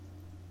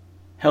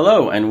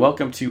Hello, and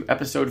welcome to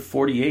episode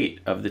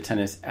 48 of the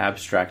Tennis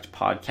Abstract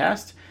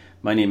podcast.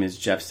 My name is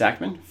Jeff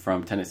Sackman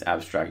from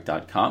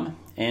tennisabstract.com,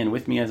 and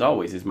with me, as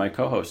always, is my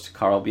co-host,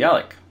 Carl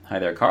Bialik. Hi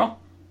there, Carl.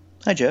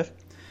 Hi, Jeff.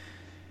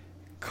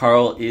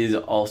 Carl is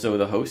also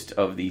the host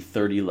of the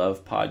 30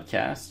 Love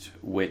podcast,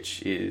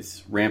 which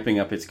is ramping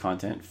up its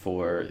content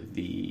for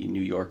the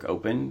New York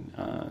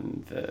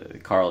Open.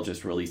 Carl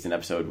just released an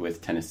episode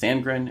with Tennis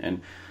Sandgren, and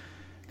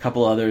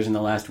couple others in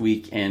the last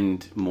week,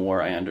 and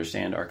more, I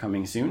understand, are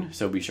coming soon.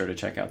 So be sure to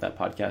check out that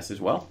podcast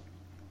as well.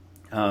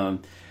 The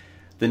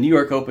New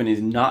York Open is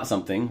not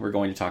something we're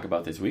going to talk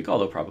about this week,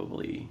 although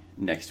probably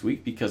next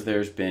week, because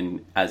there's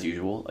been, as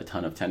usual, a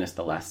ton of tennis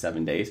the last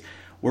 7 days.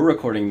 We're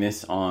recording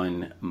this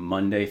on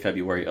Monday,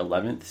 February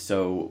 11th,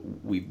 so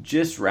we've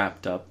just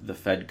wrapped up the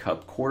Fed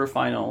Cup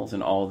quarterfinals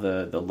and all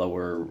the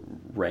lower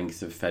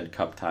ranks of Fed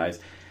Cup ties,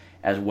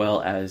 as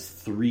well as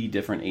 3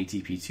 different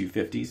ATP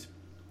 250s.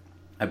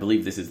 I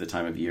believe this is the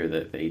time of year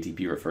that the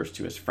ATP refers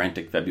to as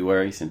frantic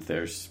February, since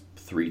there's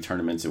 3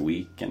 tournaments a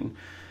week and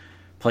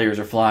players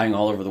are flying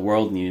all over the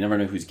world and you never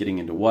know who's getting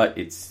into what.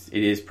 It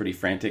is pretty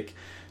frantic.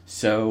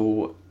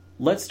 So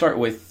let's start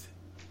with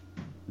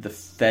the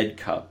Fed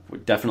Cup,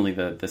 definitely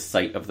the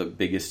site of the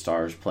biggest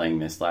stars playing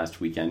this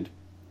last weekend.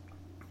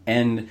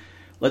 And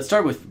let's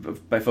start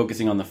by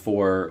focusing on the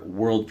 4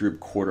 World Group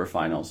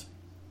quarterfinals.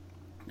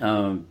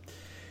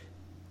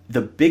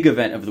 The big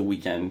event of the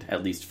weekend,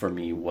 at least for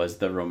me, was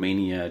the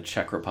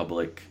Romania-Czech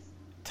Republic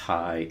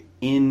tie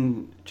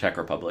in Czech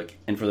Republic.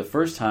 And for the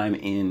first time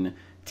in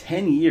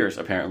 10 years,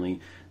 apparently,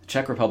 the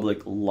Czech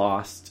Republic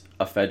lost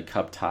a Fed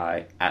Cup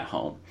tie at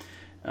home,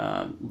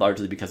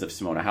 largely because of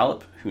Simona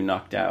Halep, who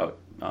knocked out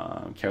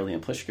Karolina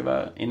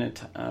Pliskova in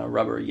a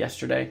rubber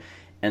yesterday.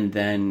 And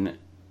then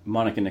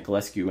Monica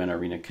Niculescu and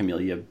Arina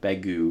Camelia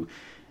Begu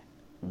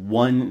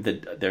won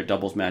their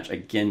doubles match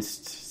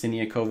against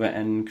Siniakova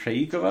and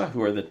Krejcikova,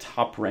 who are the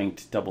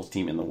top-ranked doubles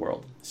team in the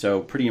world.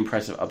 So pretty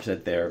impressive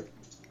upset there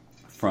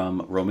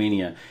from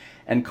Romania.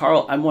 And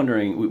Carl, I'm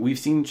wondering, we've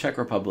seen Czech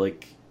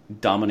Republic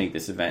dominate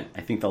this event,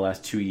 I think the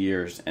last 2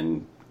 years,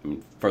 and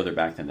further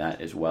back than that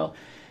as well.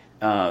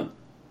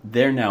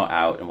 They're now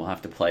out, and we'll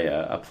have to play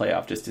a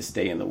playoff just to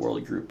stay in the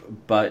world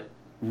group. But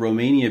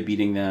Romania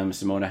beating them,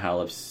 Simona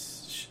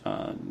Halep's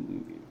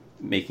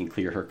making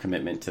clear her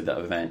commitment to the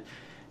event.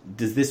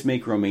 Does this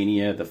make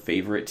Romania the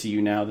favorite to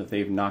you now that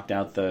they've knocked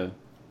out the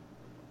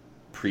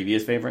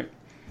previous favorite?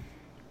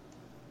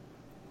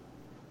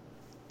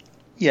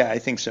 Yeah, I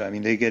think so. I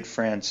mean, they get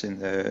France in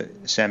the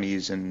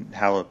semis, and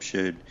Halep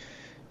should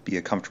be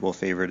a comfortable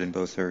favorite in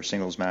both her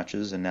singles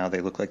matches, and now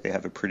they look like they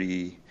have a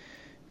pretty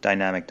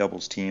dynamic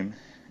doubles team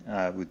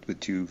with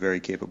 2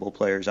 very capable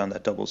players on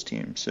that doubles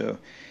team. So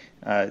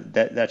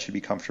that should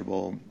be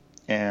comfortable.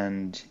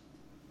 And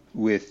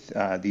with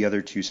the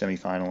other 2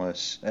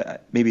 semifinalists,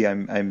 maybe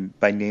I'm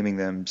by naming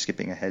them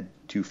skipping ahead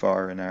too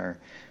far in our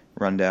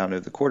rundown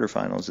of the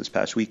quarterfinals this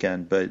past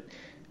weekend, but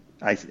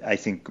I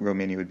think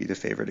Romania would be the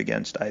favorite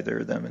against either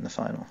of them in the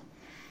final.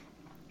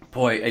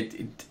 Boy,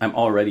 I'm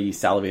already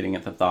salivating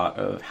at the thought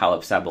of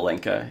Halep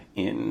Sabalenka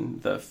in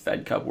the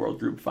Fed Cup World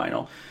Group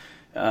final.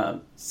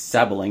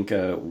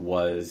 Sabalenka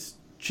was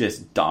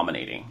just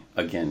dominating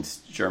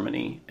against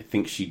Germany. I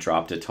think she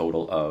dropped a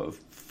total of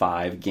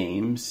 5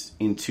 games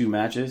in 2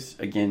 matches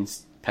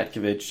against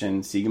Petkovic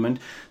and Siegemund.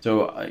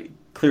 So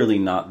clearly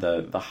not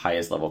the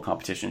highest level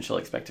competition she'll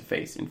expect to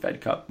face in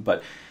Fed Cup.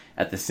 But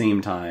at the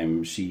same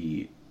time,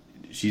 she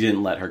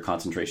didn't let her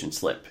concentration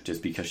slip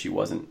just because she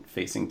wasn't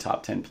facing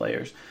top 10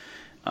 players.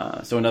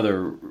 So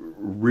another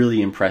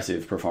really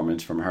impressive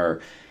performance from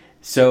her.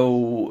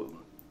 So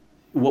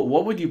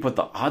what would you put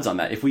the odds on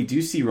that? If we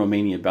do see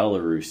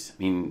Romania-Belarus, I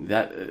mean,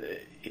 that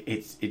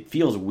it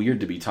feels weird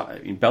to be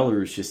talking.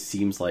 Belarus just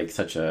seems like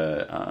such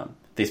a...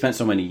 they spent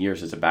so many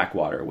years as a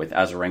backwater with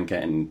Azarenka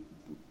and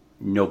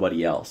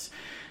nobody else.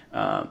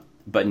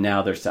 But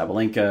now there's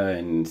Sabalenka,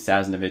 and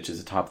Sasnovich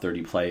is a top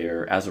 30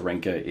 player.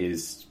 Azarenka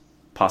is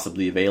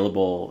possibly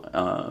available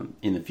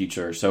in the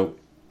future. So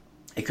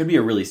it could be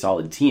a really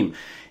solid team.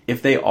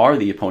 If they are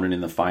the opponent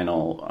in the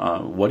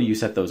final, what do you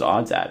set those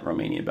odds at,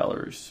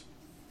 Romania-Belarus?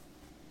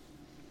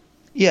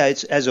 Yeah,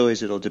 it's as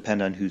always, it'll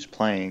depend on who's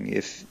playing.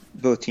 If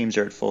both teams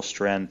are at full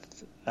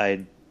strength,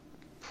 I'd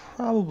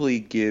probably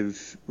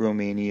give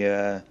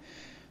Romania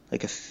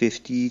like a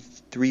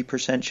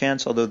 53%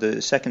 chance, although the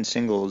second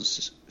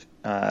singles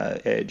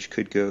edge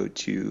could go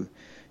to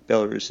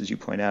Belarus, as you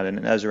point out. And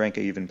Azarenka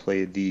even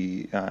played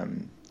the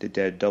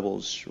dead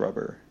doubles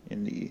rubber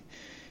in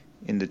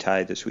the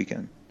tie this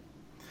weekend.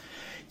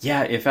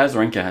 Yeah, if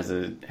Azarenka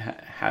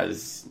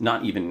has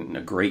not even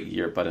a great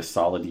year, but a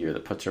solid year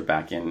that puts her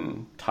back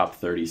in top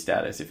 30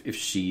 status, if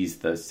she's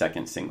the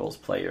second singles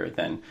player,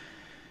 then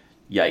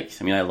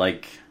yikes. I mean, I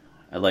like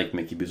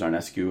Mickey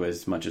Buzarnescu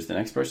as much as the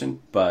next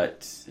person,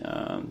 but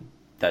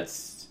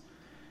that's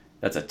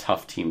a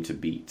tough team to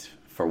beat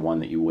for one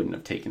that you wouldn't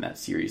have taken that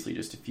seriously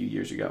just a few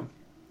years ago.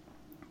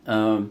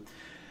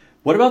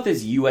 What about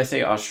this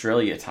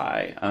USA-Australia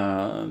tie?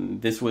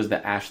 This was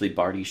the Ashley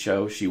Barty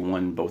show. She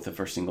won both of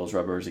her singles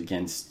rubbers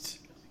against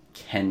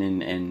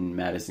Kenin and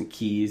Madison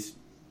Keys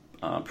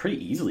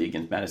pretty easily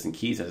against Madison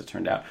Keys, as it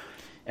turned out.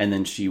 And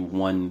then she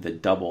won the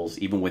doubles,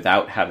 even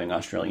without having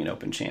Australian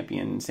Open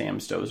champion Sam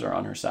Stosur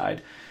on her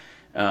side.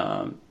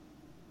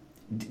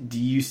 Do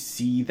you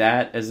see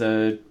that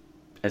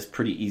as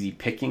pretty easy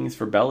pickings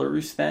for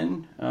Belarus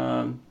then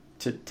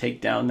to take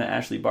down the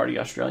Ashley Barty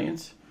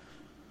Australians?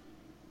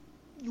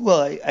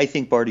 Well, I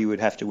think Barty would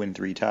have to win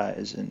 3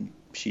 ties, and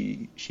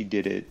she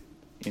did it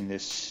in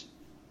this,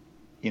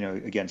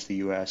 against the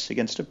U.S.,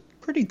 against a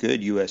pretty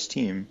good U.S.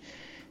 team,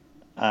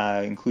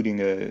 including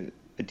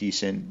a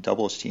decent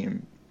doubles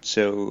team.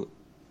 So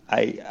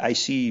I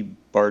see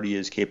Barty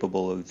as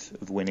capable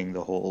of winning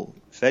the whole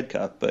Fed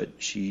Cup, but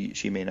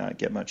she may not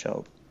get much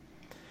help.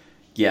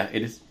 Yeah,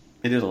 it is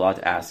a lot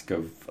to ask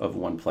of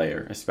one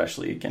player,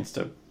 especially against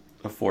a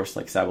force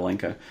like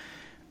Sabalenka.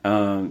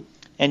 And,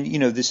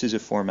 this is a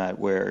format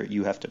where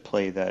you have to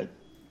play that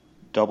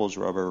doubles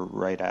rubber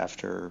right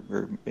after,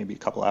 or maybe a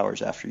couple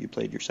hours after you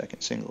played your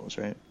second singles,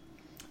 right?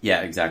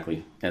 Yeah,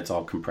 exactly. It's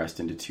all compressed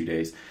into 2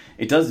 days.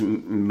 It does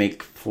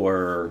make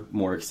for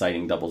more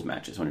exciting doubles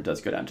matches when it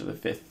does go down to the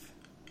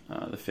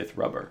fifth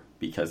rubber,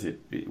 because if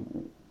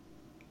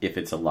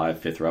it's a live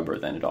fifth rubber,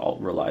 then it all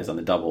relies on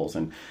the doubles.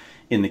 And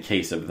in the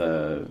case of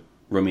the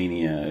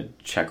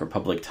Romania-Czech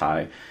Republic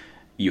tie,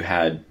 you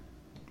had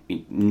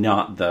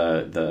not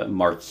the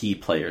marquee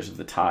players of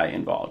the tie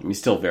involved. I mean,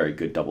 still very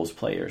good doubles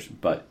players,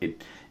 but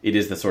it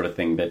is the sort of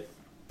thing that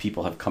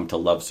people have come to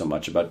love so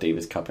much about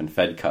Davis Cup and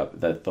Fed Cup,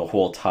 that the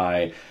whole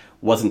tie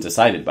wasn't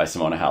decided by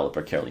Simona Halep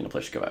or Karolina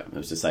Pliskova. It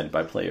was decided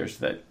by players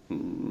that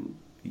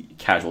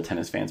casual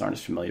tennis fans aren't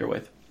as familiar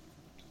with.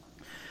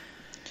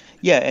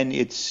 Yeah, and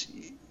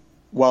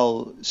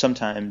while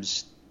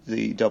sometimes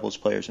the doubles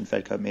players in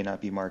Fed Cup may not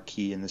be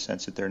marquee in the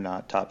sense that they're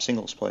not top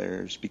singles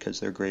players because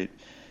they're great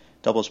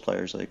doubles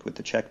players, like with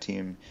the Czech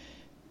team,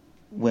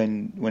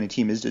 when a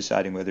team is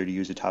deciding whether to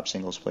use a top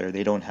singles player,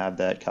 they don't have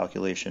that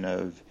calculation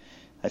of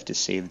I have to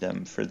save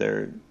them for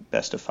their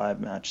best of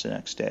 5 match the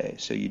next day.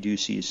 So you do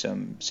see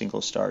some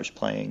single stars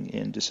playing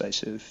in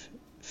decisive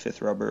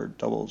fifth rubber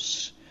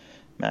doubles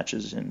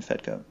matches in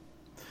Fed Cup.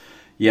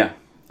 Yeah,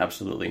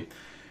 absolutely.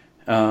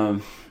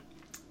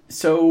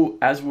 So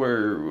as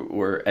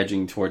we're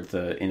edging towards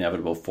the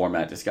inevitable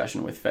format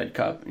discussion with Fed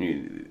Cup,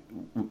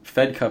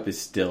 Fed Cup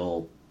is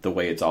still the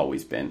way it's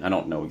always been. I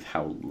don't know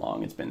how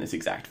long it's been this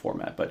exact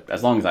format, but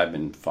as long as I've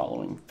been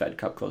following Fed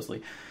Cup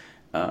closely,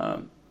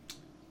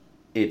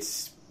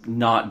 it's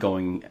not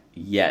going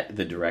yet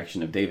the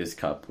direction of Davis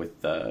Cup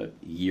with the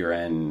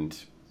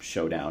year-end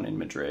showdown in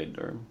Madrid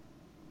or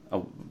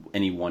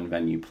any one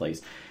venue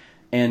place.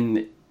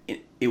 And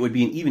it would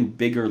be an even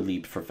bigger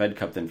leap for Fed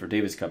Cup than for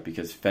Davis Cup,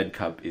 because Fed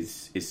Cup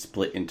is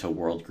split into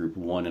World Group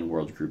 1 and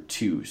World Group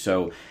 2.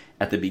 So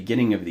at the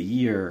beginning of the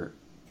year,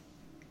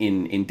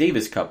 in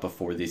Davis Cup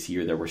before this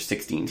year, there were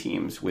 16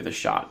 teams with a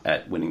shot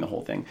at winning the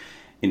whole thing.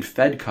 In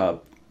Fed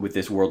Cup, with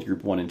this World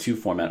Group 1 and 2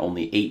 format,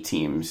 only 8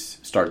 teams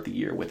start the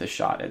year with a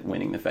shot at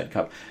winning the Fed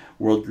Cup.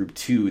 World Group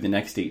 2, the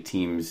next 8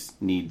 teams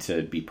need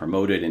to be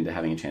promoted into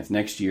having a chance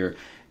next year.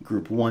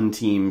 Group 1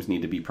 teams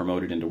need to be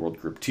promoted into World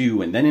Group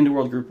 2 and then into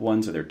World Group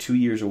 1, so they're 2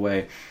 years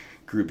away.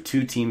 Group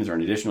 2 teams are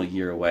an additional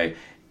year away.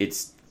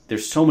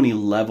 There's so many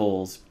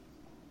levels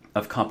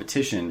of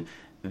competition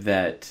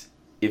that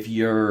if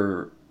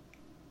you're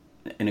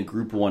in a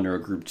Group 1 or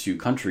a Group 2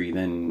 country,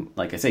 then,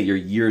 like I say, you're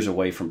years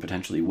away from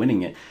potentially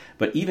winning it.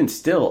 But even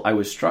still, I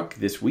was struck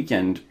this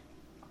weekend,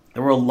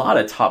 there were a lot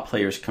of top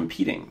players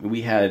competing.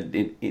 We had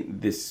in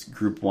this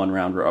Group 1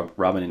 round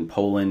robin in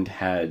Poland,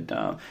 had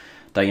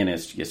Diana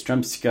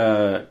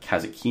Jastrzębska,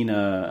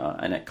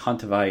 Kazatkina, Annette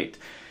Kontaveit.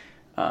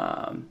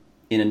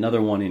 In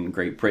another one in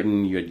Great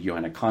Britain, you had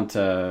Johanna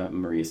Konta,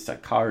 Maria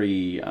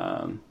Sakkari,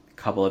 a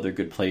couple other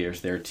good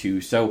players there too.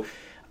 So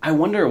I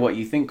wonder what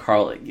you think,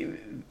 Carl.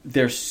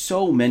 There's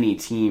so many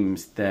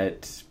teams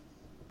that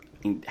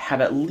have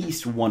at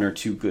least 1 or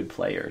 2 good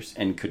players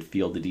and could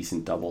field a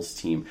decent doubles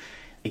team.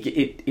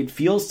 It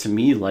feels to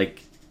me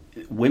like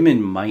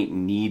women might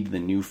need the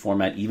new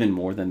format even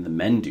more than the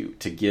men do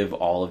to give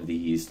all of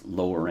these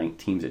lower-ranked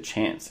teams a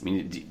chance. I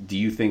mean, do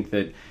you think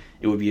that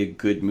it would be a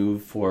good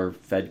move for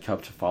Fed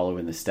Cup to follow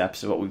in the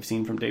steps of what we've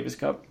seen from Davis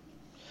Cup?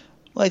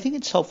 Well, I think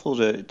it's helpful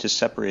to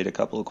separate a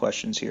couple of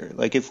questions here.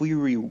 Like, if we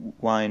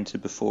rewind to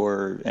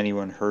before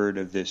anyone heard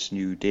of this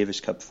new Davis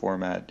Cup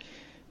format,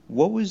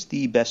 what was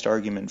the best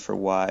argument for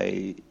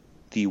why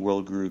the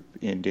World Group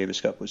in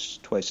Davis Cup was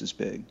twice as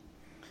big?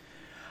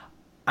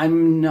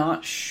 I'm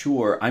not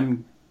sure.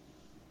 I'm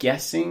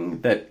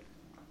guessing that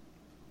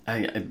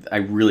I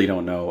really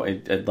don't know.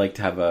 I'd like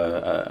to have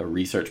a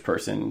research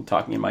person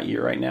talking in my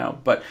ear right now,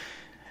 but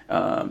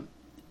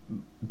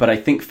I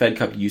think Fed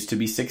Cup used to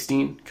be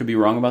 16. Could be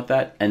wrong about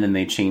that. And then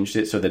they changed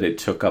it so that it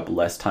took up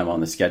less time on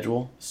the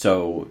schedule.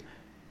 So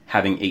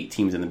having 8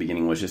 teams in the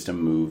beginning was just a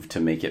move to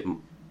make it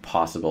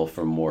possible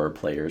for more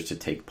players to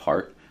take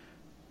part.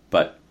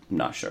 But I'm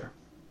not sure.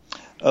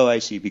 Oh, I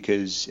see.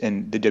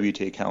 And the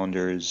WTA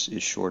calendar is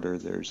shorter.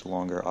 There's a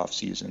longer off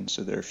season,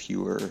 so there are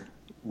fewer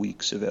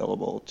weeks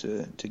available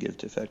to give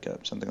to Fed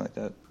Cup, something like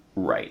that.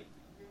 Right.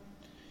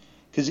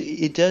 Because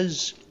it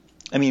does,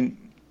 I mean,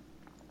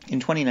 in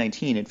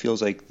 2019, it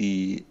feels like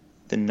the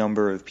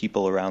number of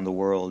people around the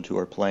world who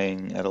are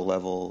playing at a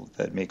level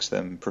that makes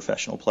them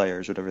professional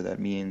players, whatever that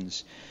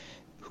means,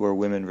 who are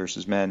women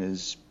versus men,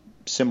 is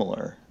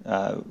similar,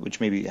 which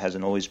maybe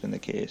hasn't always been the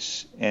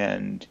case.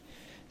 And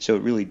so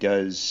it really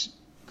does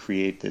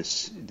create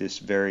this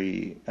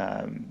very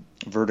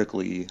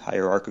vertically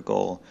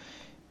hierarchical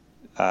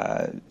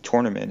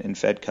tournament in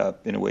Fed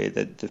Cup in a way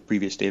that the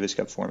previous Davis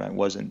Cup format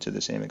wasn't to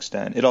the same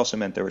extent. It also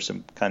meant there were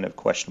some kind of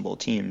questionable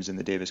teams in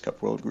the Davis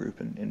Cup World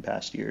Group in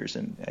past years,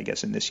 and I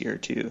guess in this year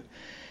too.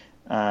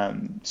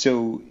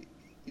 So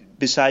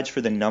besides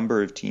for the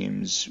number of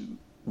teams,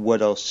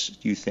 what else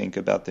do you think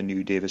about the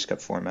new Davis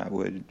Cup format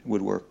would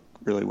work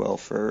really well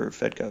for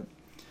Fed Cup?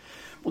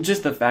 Well,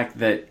 just the fact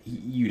that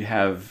you'd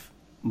have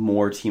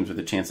more teams with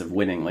a chance of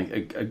winning.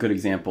 Like a good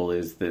example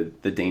is the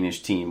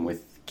Danish team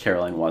with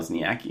Caroline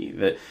Wozniacki,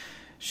 that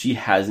she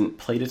hasn't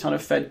played a ton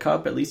of Fed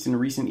Cup, at least in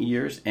recent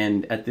years,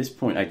 and at this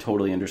point I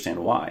totally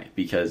understand why,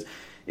 because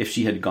if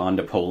she had gone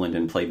to Poland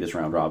and played this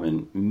round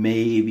robin,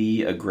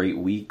 maybe a great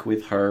week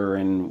with her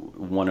and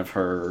one of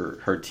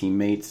her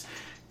teammates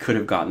could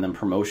have gotten them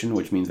promotion,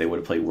 which means they would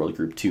have played World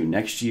Group 2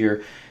 next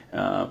year,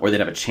 or they'd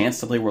have a chance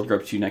to play World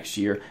Group 2 next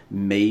year.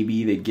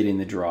 Maybe they'd get in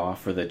the draw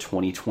for the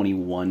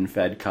 2021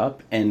 Fed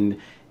Cup. And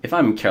if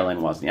I'm Caroline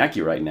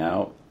Wozniacki right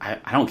now,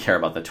 I don't care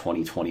about the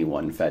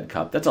 2021 Fed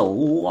Cup. That's a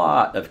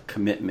lot of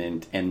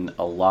commitment and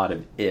a lot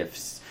of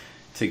ifs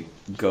to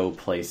go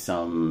play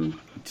some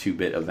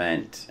 2-bit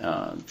event,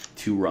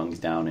 2 rungs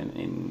down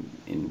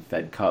in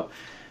Fed Cup.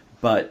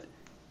 But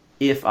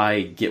if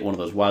I get one of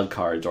those wild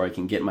cards, or I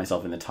can get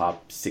myself in the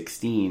top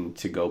 16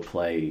 to go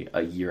play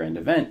a year-end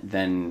event,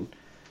 then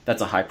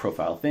that's a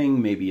high-profile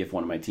thing. Maybe if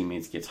one of my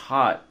teammates gets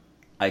hot,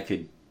 I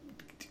could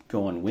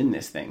go and win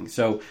this thing.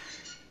 So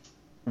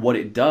what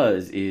it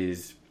does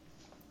is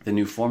the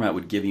new format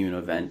would give you an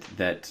event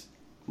that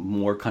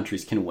more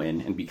countries can win,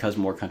 and because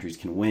more countries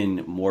can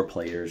win, more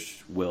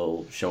players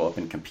will show up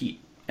and compete.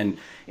 And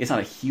it's not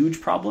a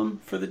huge problem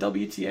for the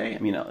WTA. I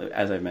mean,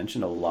 as I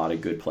mentioned, a lot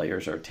of good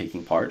players are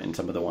taking part, and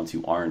some of the ones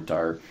who aren't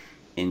are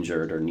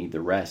injured or need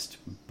the rest.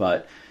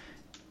 But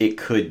it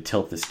could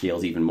tilt the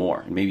scales even more,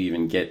 and maybe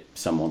even get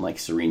someone like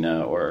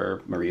Serena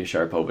or Maria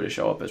Sharapova to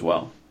show up as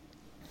well.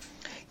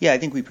 Yeah, I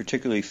think we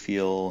particularly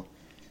feel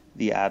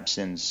the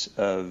absence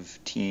of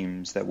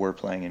teams that were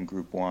playing in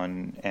Group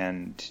 1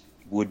 and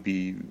would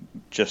be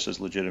just as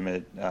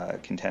legitimate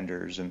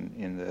contenders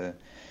in the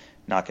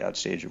knockout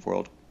stage of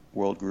World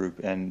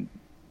Group. And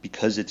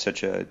because it's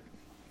such a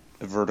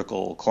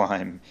vertical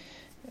climb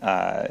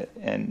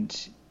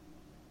and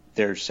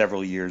they're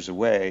several years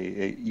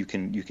away, you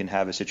can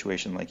have a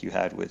situation like you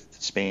had with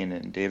Spain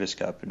and Davis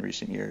Cup in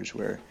recent years,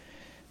 where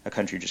a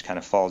country just kind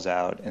of falls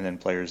out and then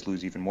players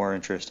lose even more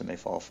interest and they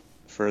fall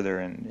further,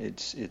 and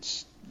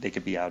it's they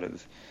could be out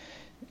of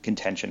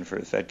contention for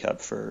the Fed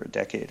Cup for a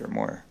decade or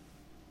more.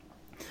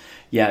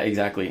 Yeah,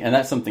 exactly. And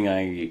that's something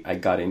I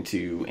got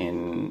into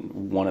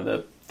in one of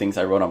the things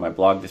I wrote on my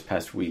blog this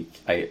past week.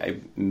 I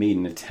made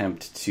an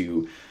attempt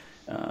to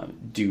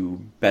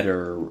do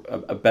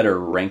a better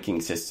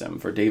ranking system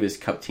for Davis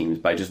Cup teams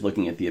by just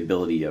looking at the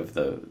ability of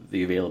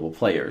the available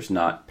players,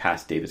 not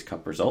past Davis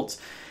Cup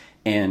results.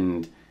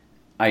 And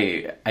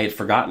I had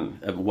forgotten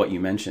of what you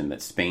mentioned,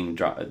 that Spain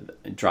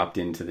dropped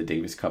into the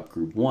Davis Cup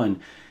Group 1.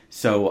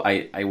 So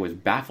I was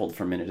baffled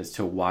for a minute as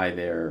to why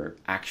their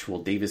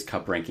actual Davis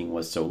Cup ranking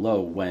was so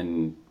low,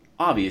 when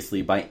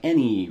obviously by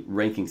any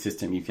ranking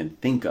system you can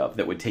think of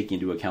that would take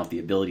into account the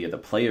ability of the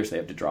players they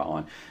have to draw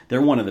on,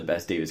 they're one of the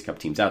best Davis Cup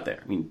teams out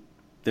there. I mean,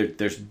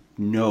 there's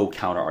no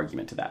counter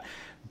argument to that.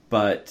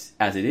 But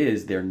as it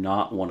is, they're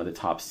not one of the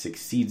top 6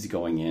 seeds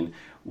going in,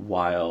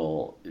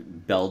 while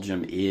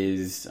Belgium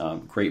is,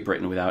 Great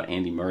Britain without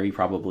Andy Murray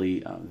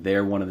probably,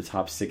 they're one of the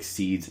top 6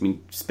 seeds. I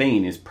mean,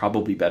 Spain is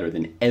probably better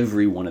than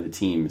every one of the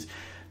teams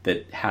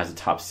that has a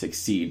top 6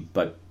 seed,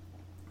 but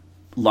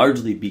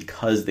largely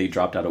because they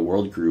dropped out of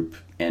World Group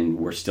and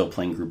were still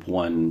playing Group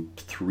 1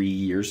 3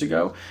 years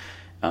ago,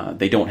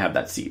 they don't have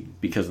that seed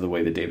because of the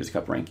way the Davis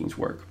Cup rankings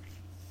work.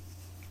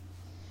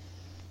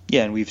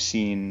 Yeah, and we've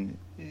seen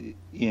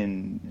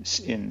in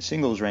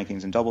singles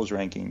rankings and doubles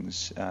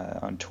rankings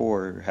on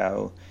tour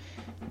how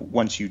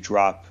once you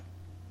drop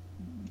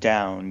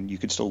down, you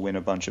could still win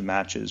a bunch of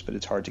matches, but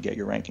it's hard to get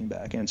your ranking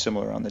back. And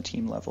similar on the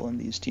team level in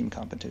these team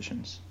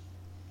competitions.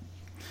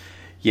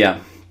 Yeah.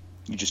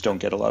 You just don't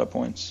get a lot of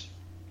points.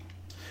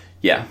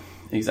 Yeah,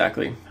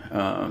 exactly.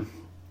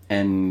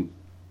 And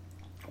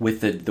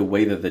with the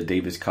way that the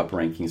Davis Cup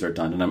rankings are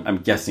done, and I'm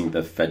guessing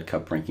the Fed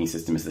Cup ranking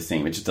system is the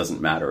same, it just doesn't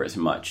matter as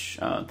much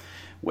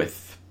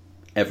with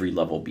every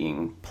level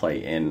being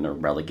play-in or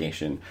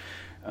relegation.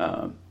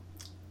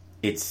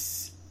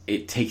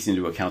 It takes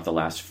into account the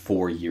last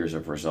 4 years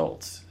of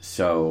results.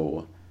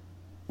 So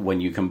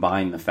when you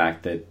combine the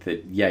fact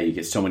that you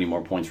get so many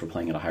more points for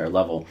playing at a higher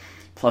level,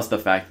 plus the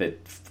fact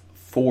that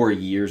 4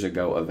 years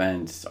ago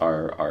events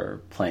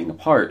are playing a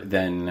part,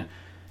 then,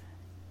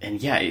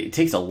 and yeah, it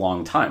takes a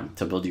long time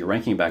to build your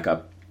ranking back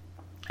up.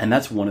 And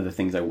that's one of the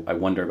things I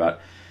wonder about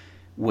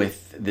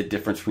with the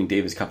difference between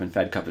Davis Cup and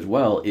Fed Cup as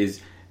well,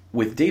 is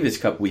with Davis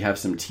Cup, we have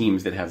some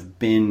teams that have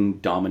been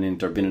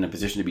dominant or been in a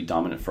position to be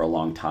dominant for a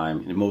long time.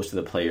 And most of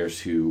the players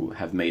who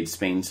have made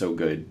Spain so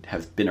good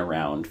have been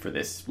around for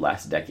this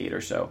last decade or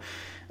so.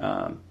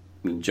 I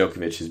mean,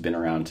 Djokovic has been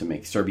around to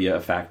make Serbia a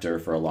factor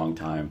for a long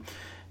time.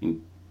 I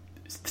mean,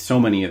 so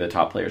many of the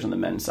top players on the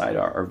men's side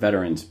are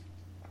veterans.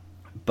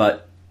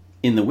 But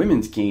in the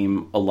women's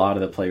game, a lot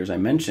of the players I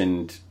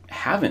mentioned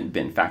haven't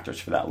been factors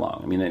for that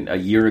long. I mean, a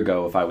year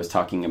ago, if I was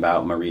talking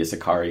about Maria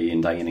Sakkari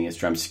and Diana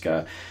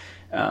Yastremska,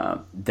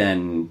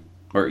 then,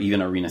 or even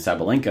Aryna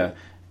Sabalenka,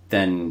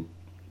 then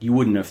you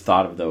wouldn't have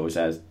thought of those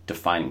as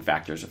defining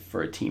factors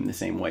for a team the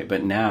same way.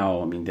 But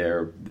now, I mean,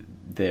 they're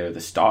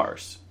the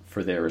stars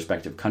for their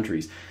respective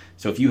countries.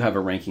 So if you have a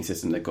ranking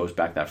system that goes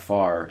back that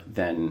far,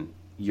 then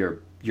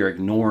you're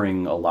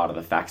ignoring a lot of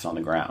the facts on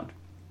the ground.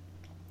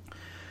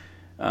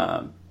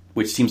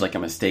 Which seems like a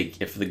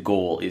mistake if the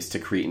goal is to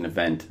create an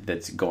event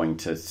that's going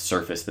to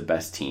surface the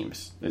best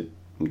teams, that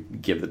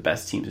give the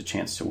best teams a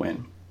chance to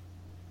win.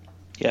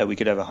 Yeah, we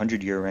could have a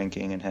 100-year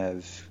ranking and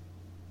have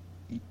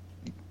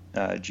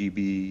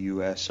GB,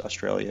 US,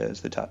 Australia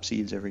as the top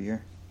seeds every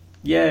year.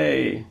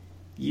 Yay!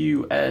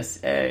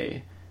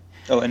 USA.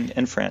 Oh,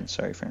 and France.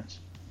 Sorry, France.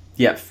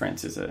 Yeah,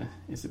 France is a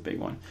big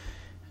one.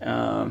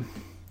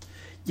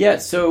 Yeah,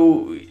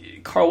 so,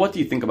 Carl, what do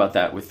you think about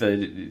that with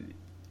the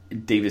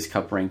Davis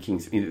Cup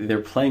rankings? I mean, they're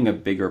playing a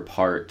bigger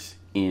part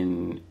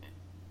than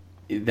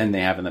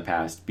they have in the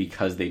past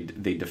because they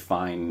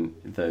define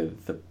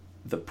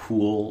the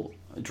pool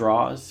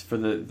draws for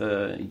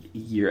the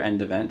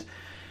year-end event.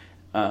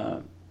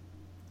 Do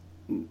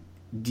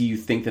you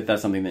think that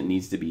that's something that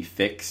needs to be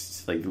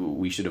fixed? Like,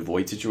 we should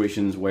avoid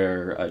situations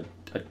where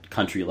a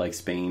country like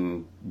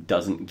Spain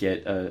doesn't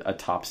get a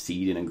top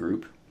seed in a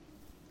group?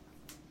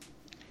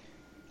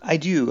 I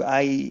do.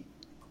 I'm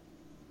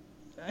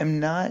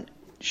not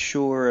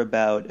sure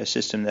about a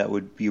system that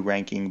would be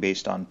ranking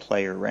based on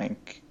player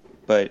rank,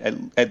 but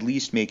at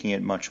least making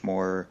it much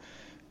more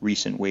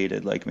recent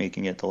weighted, like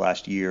making it the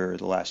last year or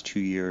the last 2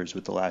 years,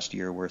 with the last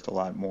year worth a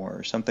lot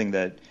more, something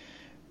that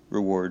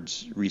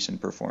rewards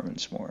recent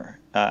performance more.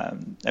 I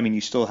mean,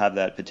 you still have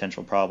that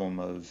potential problem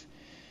of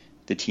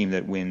the team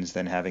that wins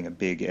then having a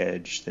big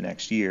edge the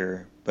next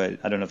year, but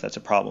I don't know if that's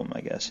a problem.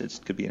 I guess it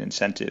could be an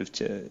incentive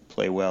to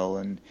play well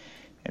and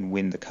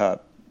win the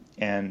cup.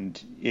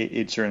 And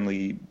it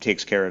certainly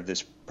takes care of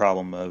this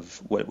problem of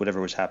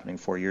whatever was happening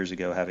 4 years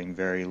ago having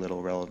very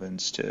little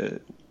relevance to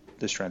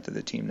the strength of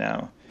the team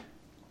now.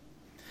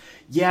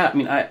 Yeah, I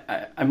mean,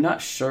 I'm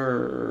not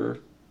sure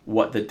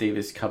what the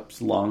Davis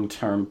Cup's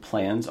long-term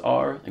plans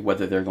are, like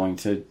whether they're going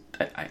to,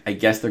 I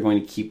guess they're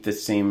going to keep the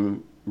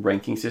same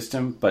ranking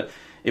system, but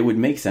it would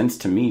make sense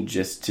to me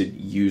just to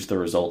use the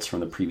results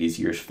from the previous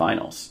year's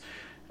finals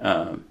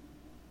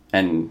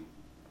and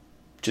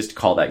just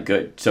call that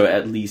good. So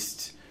at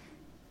least,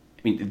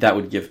 I mean, that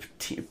would give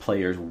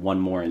players one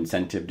more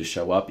incentive to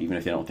show up, even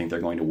if they don't think they're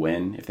going to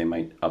win, if they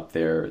might up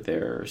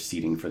their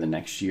seeding for the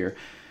next year.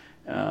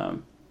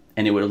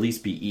 And it would at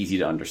least be easy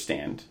to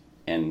understand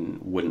and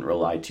wouldn't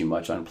rely too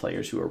much on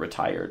players who are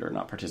retired or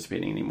not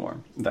participating anymore,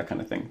 that kind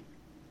of thing.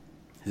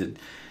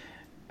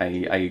 I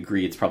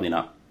agree it's probably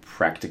not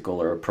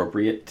practical or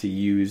appropriate to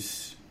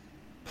use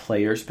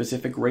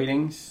player-specific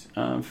ratings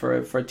for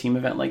a team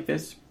event like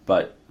this,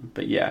 but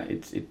yeah,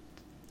 it's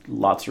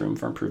lots of room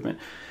for improvement.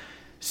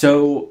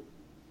 So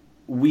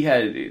we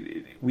had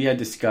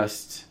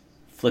discussed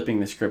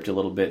flipping the script a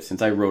little bit,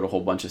 since I wrote a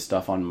whole bunch of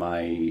stuff on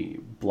my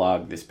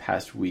blog this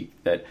past week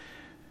that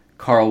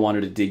Carl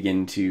wanted to dig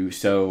into.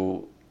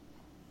 So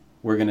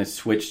we're going to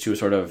switch to a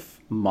sort of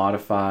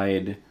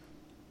modified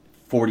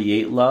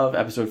 48 Love,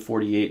 episode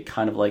 48,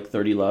 kind of like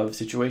 30 Love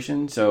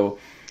situation. So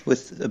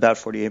with about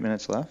 48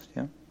 minutes left,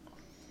 yeah.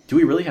 Do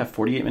we really have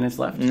 48 minutes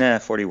left? Nah,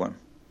 41.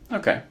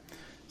 Okay.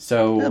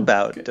 So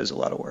about does a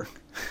lot of work.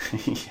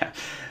 Yeah,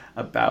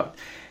 about.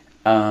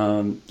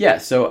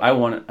 So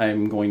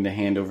I'm going to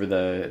hand over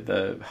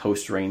the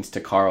host reins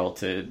to Carl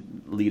to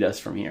lead us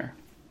from here.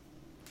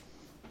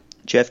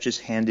 Jeff just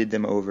handed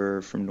them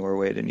over from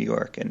Norway to New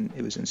York, and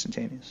it was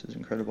instantaneous. It was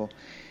incredible.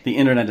 The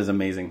internet is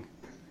amazing.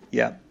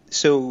 Yeah.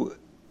 So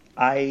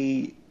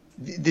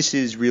this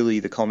is really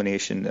the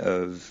culmination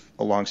of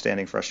a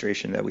long-standing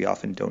frustration that we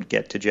often don't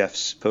get to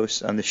Jeff's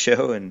posts on the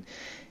show, and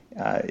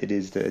it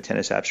is the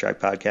Tennis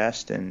Abstract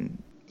podcast,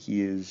 and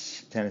he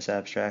is Tennis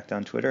Abstract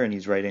on Twitter, and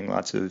he's writing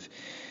lots of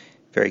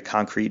very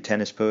concrete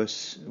tennis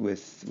posts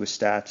with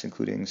stats,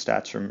 including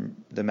stats from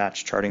the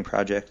match charting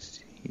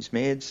project he's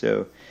made.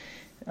 So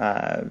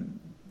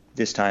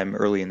this time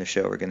early in the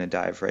show, we're going to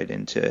dive right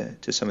into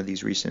some of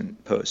these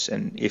recent posts.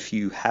 And if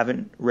you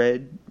haven't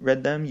read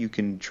them, you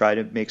can try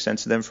to make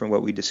sense of them from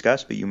what we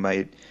discussed, but you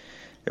might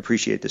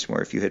appreciate this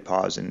more if you hit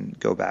pause and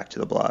go back to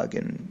the blog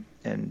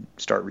and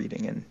start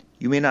reading. And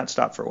you may not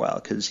stop for a while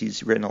because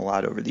he's written a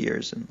lot over the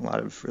years and a lot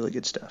of really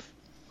good stuff.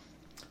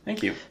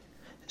 Thank you.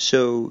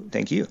 So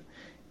thank you.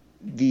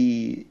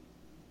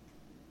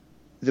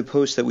 the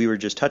post that we were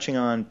just touching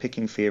on,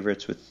 picking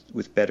favorites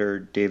with better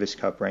Davis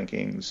Cup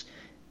rankings.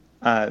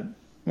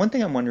 One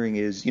thing I'm wondering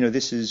is,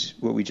 this is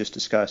what we just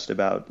discussed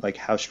about, like,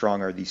 how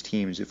strong are these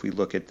teams if we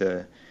look at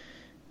the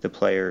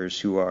players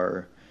who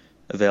are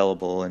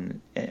available,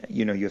 and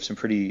you have some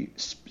pretty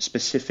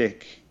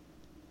specific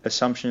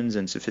assumptions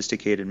and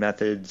sophisticated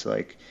methods.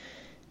 Like,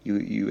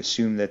 you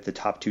assume that the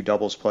top two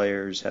doubles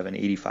players have an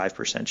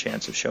 85%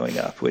 chance of showing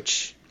up,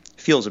 which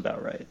feels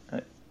about right.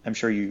 I'm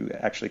sure you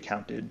actually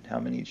counted how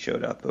many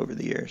showed up over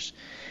the years.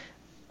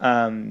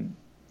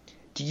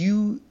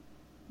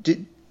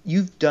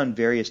 You've done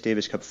various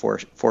Davis Cup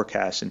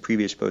forecasts in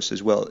previous posts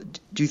as well.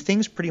 Do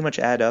things pretty much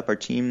add up? Are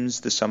teams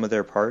the sum of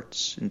their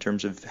parts in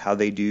terms of how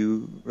they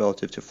do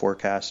relative to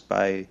forecast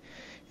by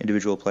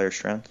individual player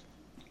strength?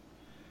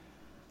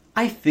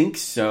 I think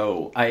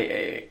so.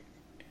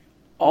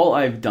 All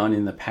I've done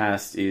in the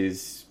past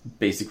is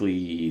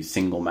basically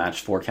single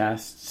match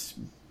forecasts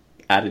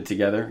added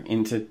together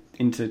into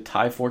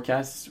tie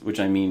forecasts, which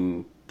I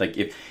mean, like,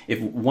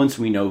 if once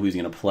we know who's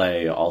going to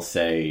play, I'll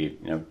say,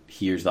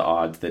 here's the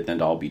odds that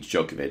Nadal beats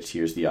Djokovic,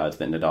 here's the odds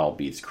that Nadal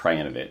beats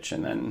Krajinovic,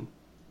 and then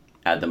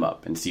add them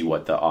up and see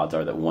what the odds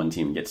are that one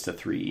team gets to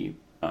three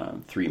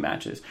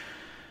matches.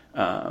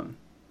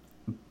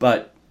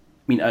 But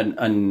I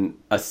mean,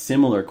 a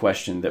similar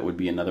question that would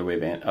be another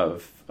way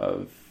of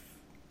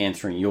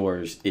answering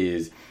yours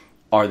is,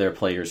 are there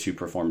players who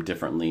perform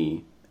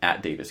differently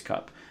at Davis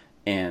Cup?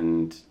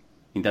 And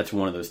I think that's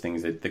one of those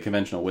things that the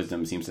conventional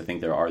wisdom seems to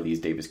think there are these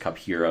Davis Cup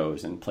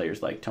heroes, and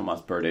players like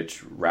Tomas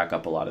Berdych rack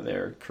up a lot of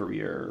their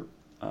career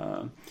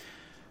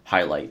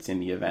highlights in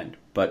the event.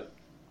 But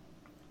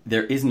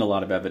there isn't a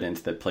lot of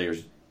evidence that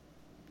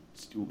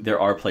there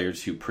are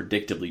players who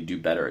predictably do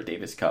better at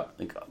Davis Cup.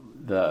 Like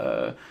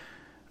the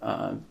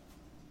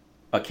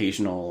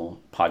occasional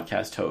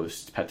podcast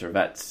host Petr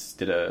Vets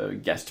did a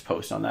guest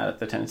post on that at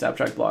the Tennis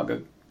Abstract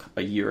blog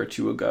a year or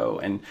two ago,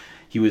 and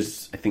he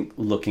was, I think,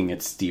 looking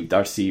at Steve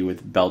Darcy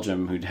with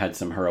Belgium, who'd had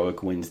some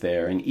heroic wins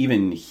there, and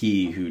even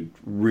he, who'd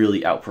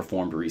really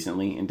outperformed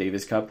recently in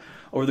Davis Cup,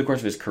 over the course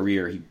of his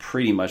career, he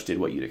pretty much did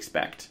what you'd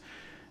expect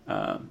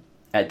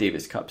at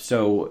Davis Cup.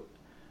 So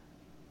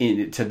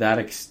to that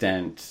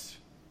extent,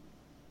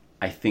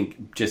 I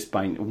think just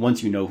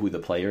once you know who the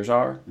players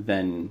are,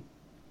 then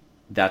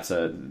that's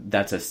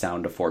a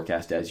sound a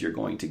forecast as you're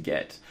going to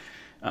get.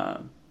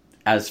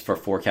 As for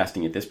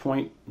forecasting at this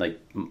point,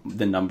 like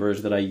the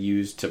numbers that I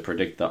use to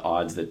predict the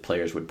odds that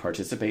players would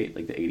participate,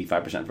 like the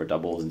 85% for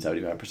doubles and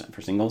 75%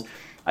 for singles,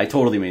 I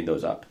totally made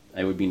those up.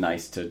 It would be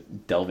nice to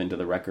delve into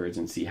the records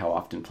and see how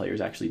often players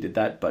actually did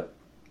that, but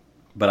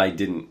I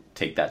didn't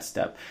take that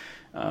step.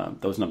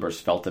 Those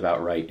numbers felt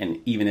about right, and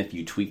even if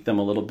you tweak them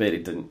a little bit,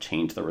 it didn't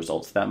change the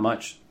results that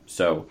much.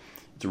 So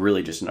it's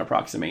really just an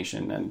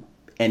approximation, and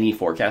any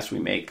forecast we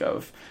make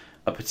of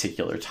a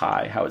particular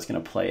tie, how it's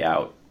going to play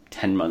out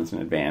 10 months in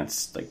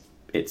advance, like,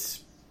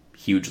 it's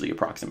hugely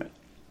approximate.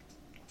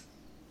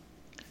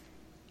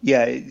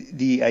 Yeah,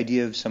 the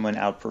idea of someone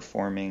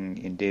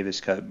outperforming in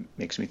Davis Cup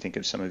makes me think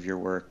of some of your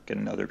work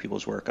and other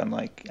people's work on,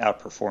 like,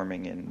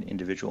 outperforming in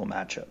individual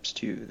matchups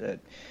too,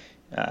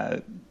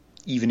 that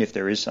even if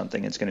there is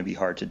something, it's going to be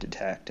hard to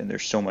detect, and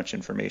there's so much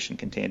information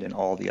contained in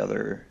all the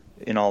other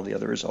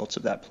results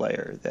of that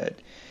player that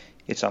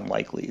it's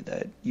unlikely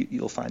that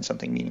you'll find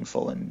something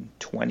meaningful in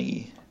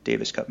 20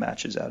 Davis Cup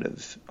matches out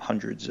of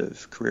hundreds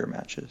of career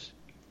matches.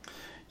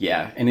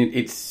 Yeah, and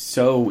it's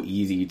so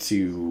easy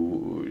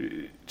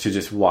to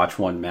just watch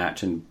one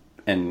match and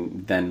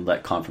then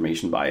let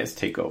confirmation bias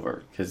take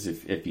over. Because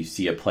if you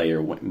see a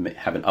player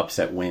have an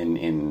upset win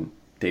in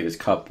Davis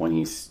Cup when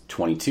he's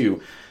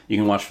 22, you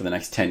can watch for the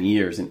next 10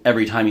 years, and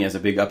every time he has a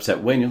big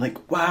upset win, you're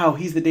like, wow,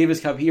 he's the Davis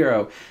Cup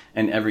hero.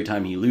 And every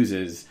time he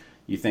loses,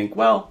 you think,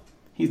 well,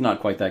 he's not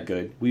quite that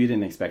good. We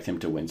didn't expect him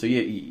to win. So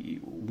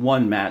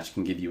one match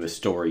can give you a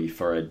story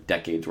for a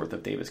decade's worth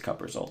of Davis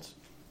Cup results.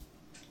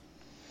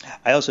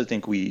 I also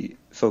think we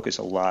focus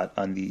a lot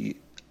on the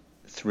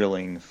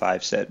thrilling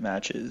 5-set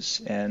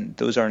matches, and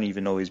those aren't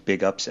even always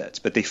big upsets,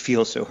 but they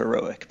feel so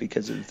heroic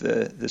because of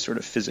the sort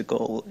of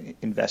physical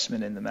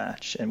investment in the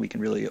match, and we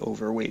can really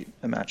overweight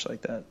a match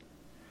like that.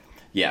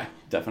 Yeah,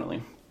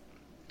 definitely.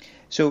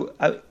 So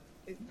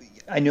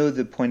I know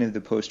the point of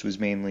the post was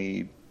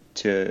mainly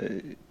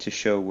to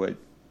show what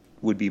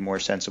would be more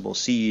sensible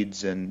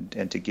seeds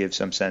and to give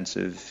some sense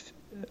of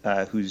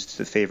who's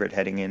the favorite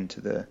heading into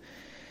the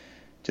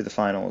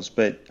finals.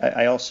 But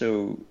I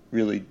also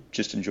really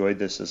just enjoyed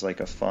this as like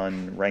a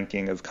fun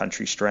ranking of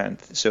country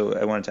strength. So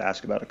I wanted to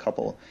ask about a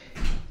couple.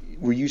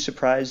 Were you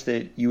surprised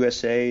that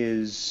USA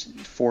is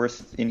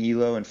 4th in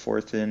ELO and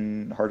 4th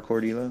in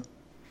hardcourt ELO?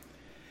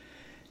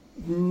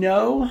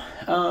 No.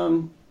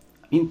 I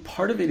mean,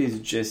 part of it is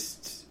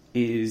just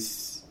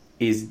is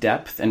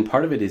depth, and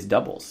part of it is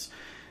doubles.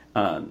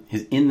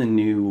 In the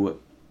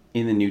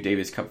new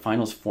Davis Cup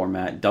Finals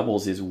format,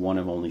 doubles is one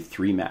of only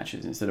 3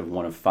 matches instead of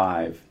one of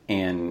 5,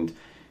 and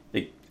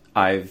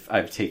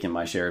I've taken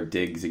my share of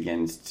digs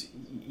against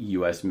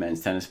U.S.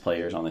 men's tennis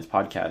players on this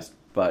podcast,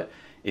 but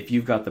if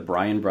you've got the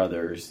Bryan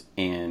brothers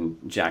and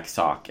Jack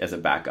Sock as a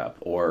backup,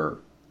 or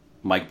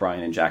Mike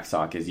Bryan and Jack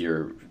Sock as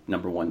your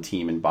number one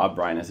team and Bob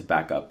Bryan as a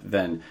backup,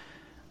 then,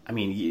 I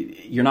mean,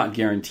 you're not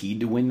guaranteed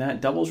to win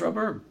that doubles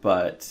rubber,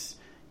 but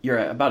you're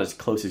about as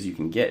close as you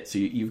can get. So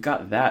you've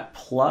got that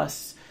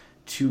plus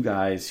two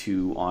guys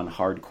who on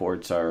hard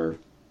courts are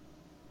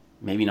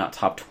maybe not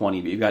top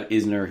 20, but you've got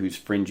Isner who's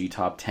fringy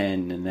top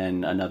 10, and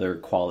then another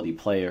quality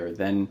player.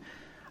 Then,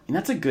 I mean,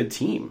 that's a good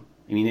team.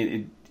 I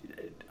mean,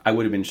 I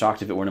would have been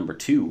shocked if it were number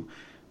 2,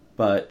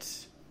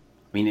 but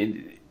I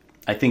mean,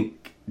 I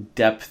think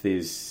depth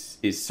is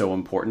so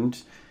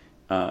important,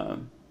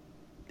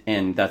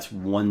 and that's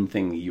one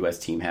thing the U.S.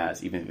 team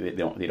has, even if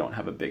they don't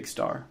have a big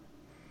star.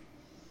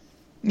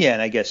 Yeah,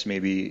 and I guess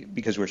maybe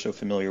because we're so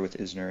familiar with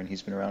Isner and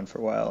he's been around for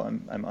a while,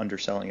 I'm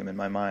underselling him in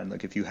my mind.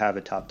 Like, if you have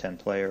a top 10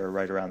 player or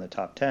right around the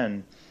top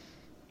 10,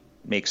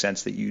 it makes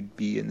sense that you'd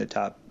be in the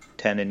top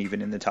 10 and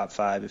even in the top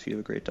 5 if you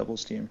have a great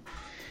doubles team.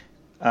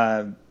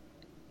 Some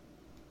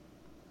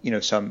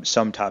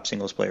top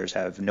singles players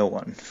have no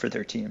one for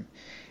their team.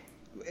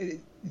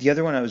 The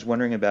other one I was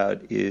wondering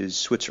about is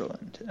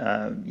Switzerland.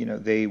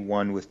 They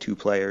won with 2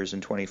 players in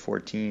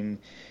 2014.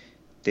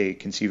 They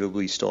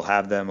conceivably still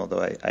have them,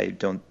 although I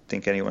don't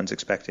think anyone's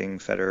expecting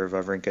Federer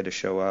or Wawrinka to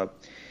show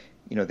up.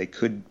 They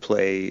could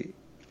play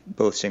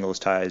both singles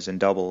ties and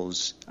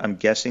doubles. I'm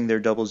guessing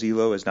their doubles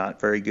elo is not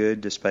very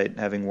good, despite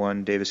having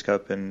won Davis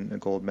Cup and a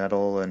gold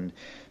medal, and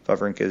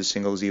Wawrinka's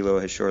singles elo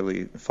has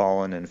surely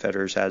fallen, and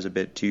Federer's has a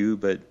bit too,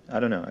 but I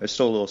don't know. I was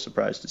still a little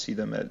surprised to see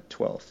them at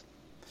 12th.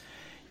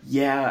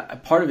 Yeah,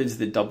 part of it is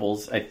the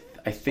doubles. I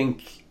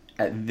think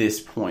at this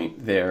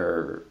point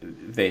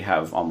they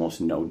have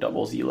almost no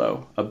doubles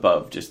elo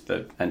above just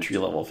the entry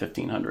level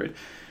 1500.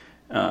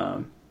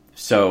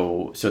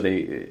 So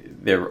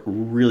they're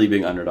really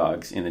big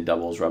underdogs in the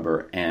doubles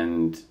rubber,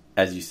 and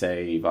as you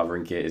say,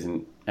 Wawrinka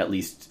isn't, at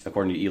least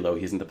according to elo,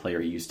 he isn't the player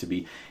he used to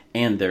be,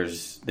 and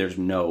there's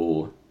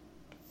no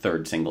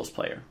third singles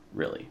player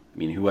really. I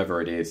mean,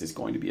 whoever it is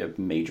going to be a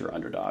major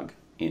underdog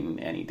in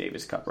any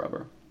Davis Cup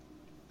rubber.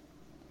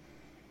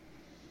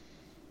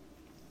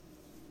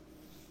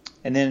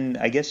 And then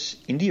I guess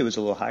India was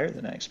a little higher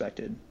than I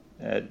expected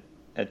at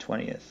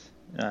 20th.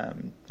 I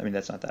mean,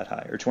 that's not that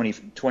high. Or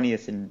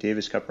 20th in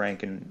Davis Cup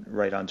rank and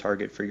right on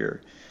target for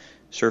your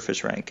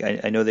surface rank.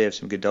 I know they have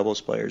some good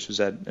doubles players. Was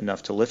that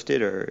enough to lift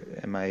it, or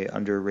am I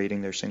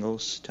underrating their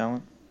singles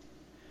talent?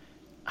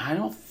 I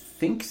don't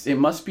think so. It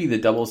must be the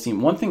doubles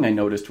team. One thing I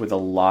noticed with a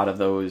lot of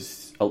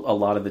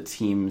the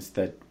teams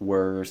that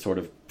were sort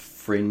of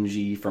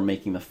fringy for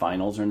making the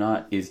finals or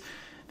not is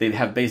they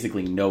have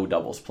basically no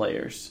doubles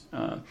players.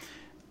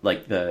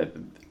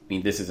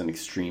 This is an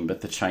extreme,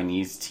 but the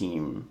Chinese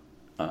team,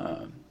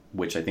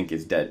 which I think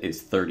is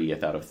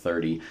 30th out of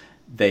 30,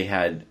 they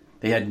had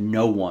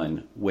no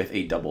one with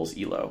a doubles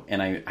elo,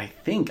 and I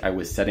think I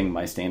was setting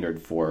my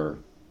standard for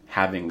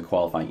having the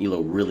qualifying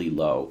elo really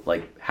low,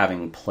 like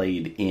having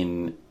played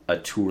in a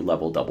tour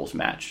level doubles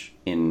match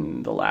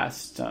in the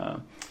last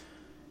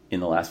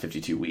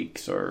 52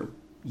 weeks or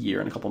year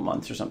and a couple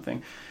months or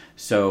something.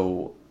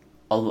 So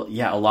a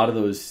lot of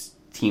those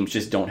teams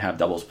just don't have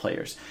doubles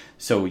players.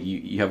 So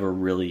you have a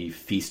really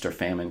feast or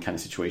famine kind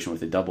of situation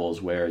with the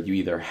doubles, where you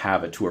either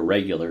have a tour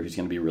regular who's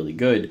going to be really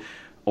good,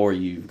 or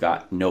you've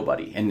got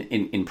nobody. And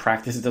in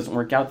practice, it doesn't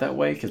work out that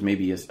way, because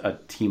maybe as a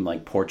team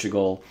like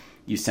Portugal,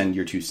 you send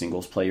your 2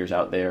 singles players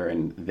out there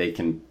and they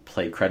can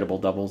play credible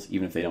doubles,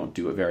 even if they don't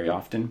do it very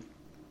often.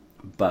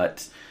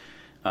 But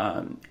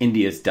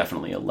India is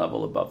definitely a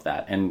level above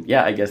that. And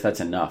yeah, I guess that's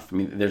enough. I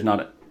mean, there's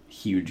not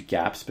huge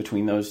gaps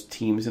between those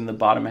teams in the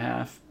bottom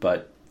half,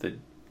 but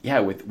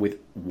with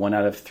 1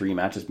 out of 3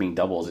 matches being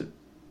doubles, it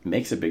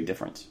makes a big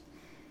difference.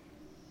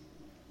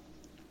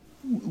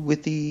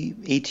 With the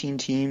 18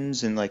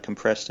 teams and like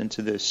compressed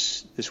into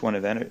this one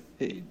event,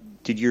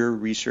 did your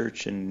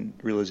research and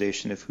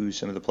realization of who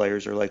some of the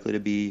players are likely to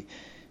be,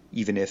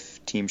 even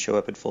if teams show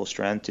up at full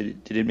strength,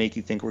 did it make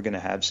you think we're going to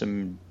have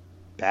some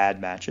bad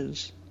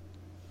matches?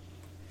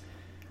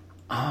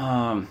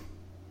 And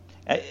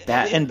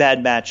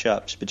bad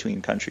matchups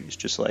between countries,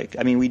 just like,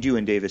 I mean, we do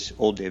in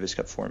old Davis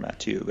Cup format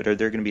too, but are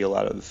there going to be a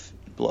lot of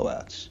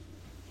blowouts?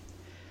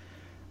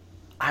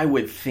 I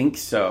would think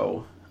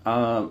so.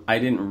 I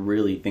didn't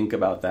really think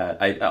about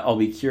that. I'll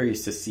be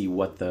curious to see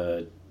what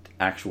the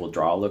actual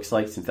draw looks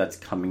like, since that's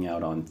coming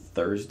out on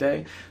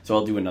Thursday. So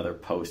I'll do another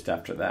post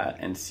after that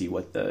and see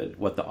what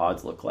the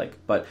odds look like.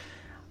 But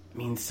I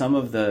mean, some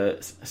of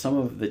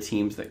the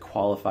teams that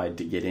qualified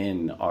to get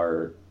in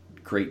are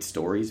great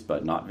stories,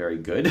 but not very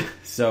good.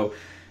 So,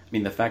 I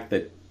mean, the fact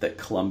that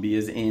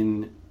Colombia's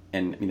in,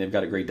 and I mean, they've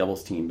got a great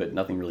doubles team, but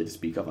nothing really to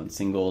speak of on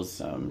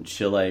singles.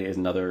 Chile is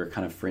another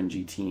kind of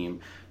fringy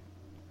team.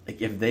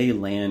 Like, if they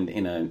land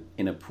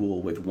in a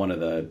pool with one of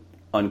the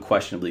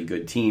unquestionably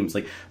good teams,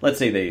 like let's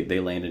say they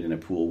landed in a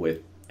pool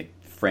with like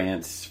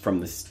France from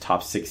the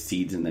top 6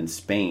 seeds and then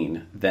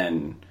Spain,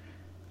 then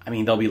I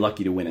mean, they'll be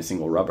lucky to win a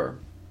single rubber.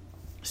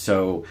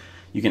 So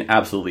you can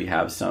absolutely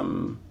have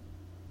some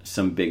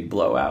big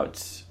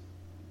blowouts,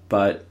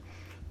 but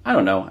I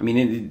don't know. I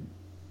mean,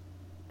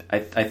 I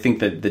think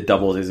that the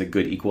doubles is a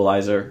good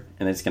equalizer,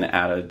 and it's going to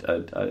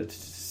add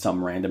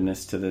some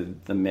randomness to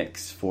the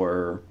mix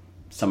for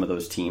some of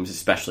those teams,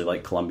 especially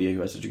like Colombia,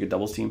 who has such a good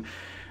doubles team.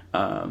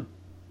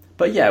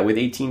 But yeah, with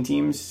 18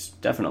 teams,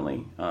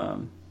 definitely,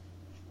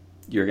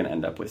 you're going to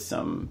end up with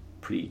some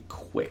pretty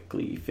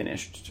quickly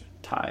finished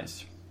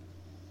ties.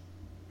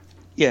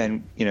 Yeah,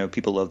 and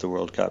people love the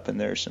World Cup, and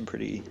there's some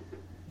pretty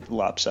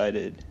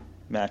lopsided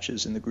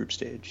matches in the group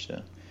stage.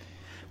 So,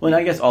 well, and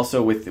I guess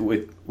also with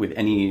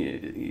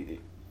any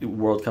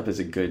World Cup is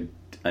a good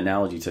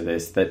analogy to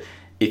this, that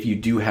if you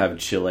do have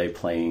Chile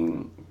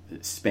playing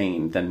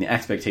Spain, then the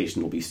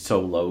expectation will be so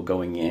low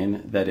going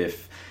in that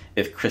if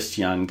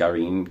Christian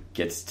Garin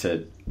gets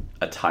to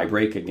a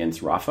tiebreak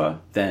against Rafa,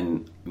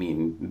 then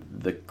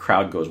the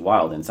crowd goes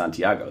wild in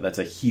Santiago. That's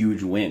a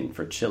huge win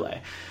for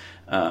Chile.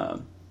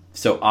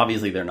 So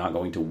obviously they're not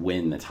going to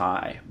win the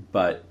tie,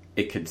 but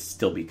it could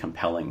still be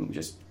compelling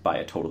just by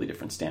a totally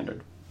different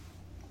standard.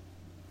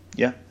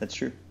 Yeah, that's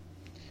true.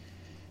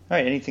 All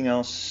right, anything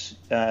else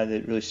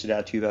that really stood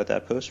out to you about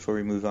that post before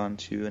we move on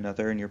to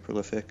another in your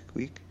prolific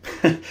week?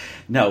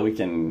 No, we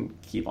can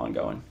keep on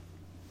going.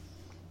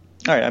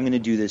 All right, I'm going to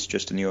do this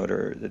just in the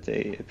order that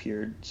they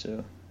appeared,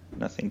 so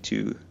nothing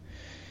too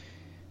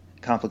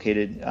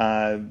complicated.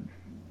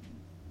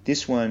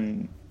 This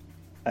one,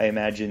 I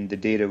imagine the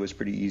data was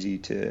pretty easy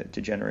to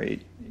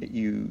generate.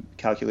 You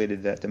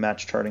calculated that the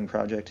Match Charting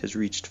Project has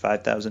reached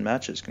 5,000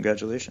 matches.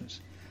 Congratulations.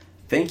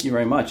 Thank you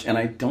very much. And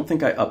I don't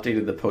think I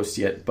updated the post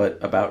yet,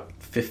 but about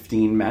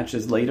 15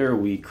 matches later,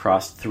 we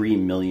crossed 3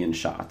 million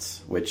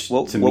shots, which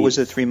what was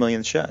the 3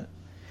 millionth shot?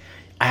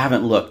 I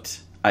haven't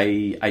looked.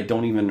 I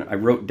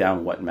wrote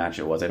down what match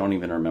it was. I don't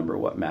even remember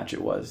what match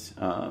it was.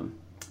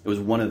 It was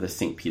one of the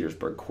St.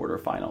 Petersburg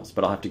quarterfinals,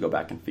 but I'll have to go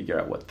back and figure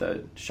out what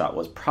the shot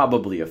was.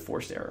 Probably a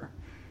forced error.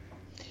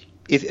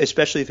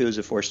 Especially if it was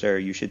a forced error,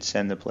 you should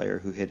send the player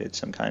who hit it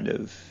some kind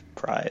of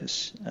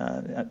prize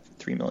at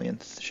 3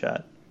 millionth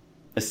shot.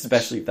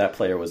 Especially if that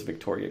player was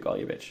Victoria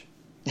Goljevic.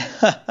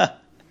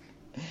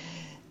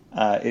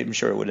 I'm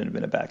sure it wouldn't have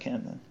been a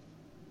backhand then.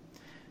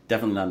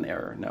 Definitely not an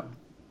error, no.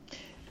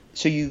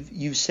 So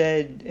you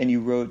said and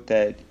you wrote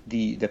that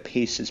the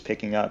pace is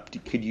picking up.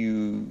 Could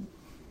you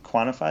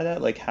quantify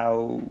that? Like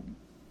how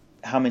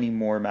many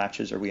more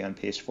matches are we on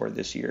pace for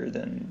this year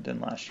than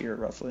last year,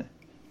 roughly?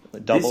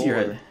 Double? This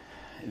year,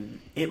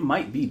 it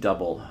might be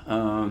double.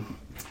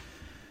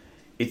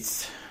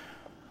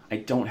 I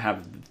don't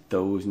have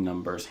those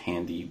numbers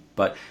handy,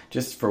 but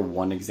just for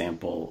one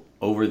example,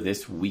 over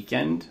this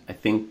weekend, I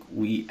think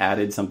we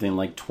added something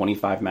like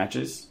 25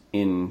 matches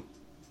in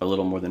a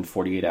little more than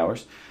 48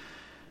 hours.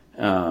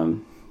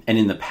 And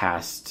in the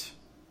past,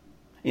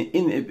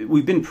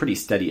 we've been pretty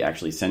steady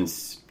actually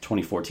since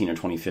 2014 or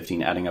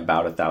 2015, adding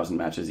about 1,000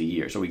 matches a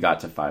year. So we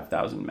got to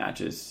 5,000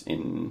 matches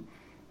in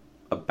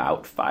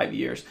about 5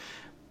 years,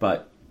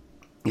 but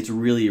it's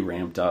really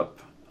ramped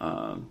up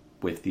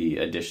with the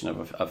addition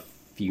of a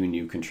few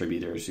new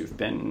contributors who've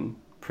been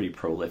pretty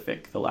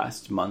prolific the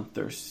last month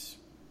or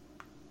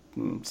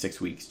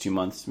 6 weeks, 2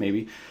 months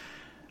maybe.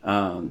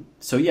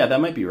 So yeah, that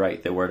might be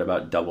right, that we're at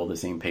about double the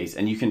same pace,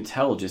 and you can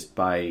tell just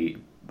by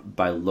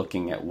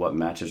looking at what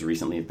matches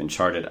recently have been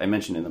charted. I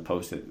mentioned in the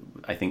post that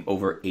I think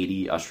over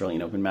 80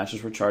 Australian Open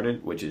matches were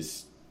charted, which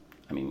is,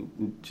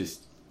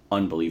 just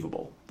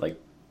unbelievable.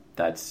 Like,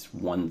 that's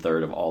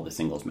 1/3 of all the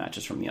singles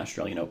matches from the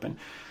Australian Open.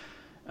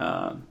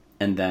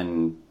 And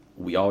then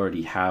we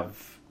already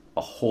have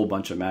a whole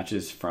bunch of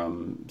matches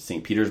from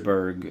St.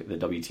 Petersburg, the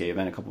WTA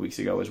event a couple weeks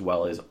ago, as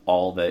well as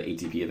all the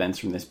ATP events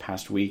from this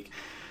past week.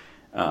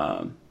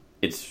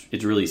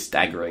 It's really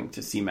staggering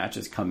to see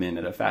matches come in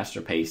at a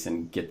faster pace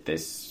and get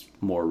this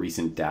more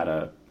recent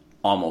data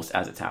almost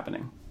as it's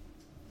happening.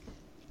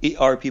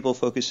 Are people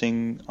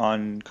focusing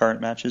on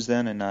current matches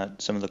then and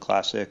not some of the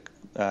classic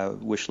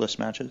wish list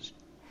matches?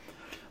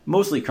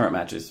 Mostly current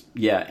matches,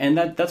 yeah. And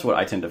that's what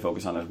I tend to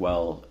focus on as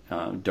well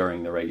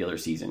during the regular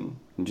season.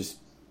 And just,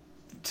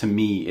 to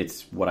me,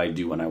 it's what I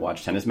do when I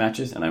watch tennis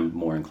matches, and I'm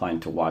more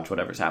inclined to watch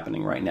whatever's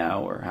happening right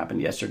now or happened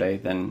yesterday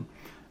than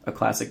a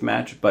classic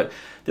match. But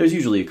there's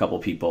usually a couple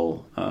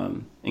people,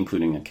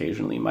 including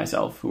occasionally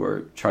myself, who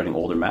are charting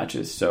older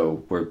matches.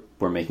 So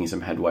we're making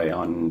some headway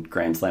on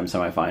Grand Slam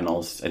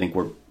semifinals. I think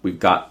we've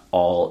got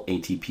all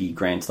ATP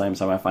Grand Slam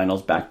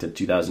semifinals back to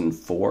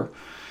 2004,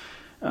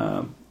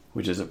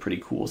 which is a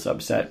pretty cool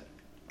subset.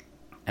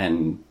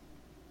 And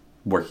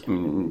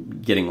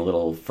getting a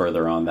little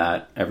further on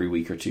that every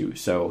week or two.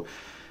 So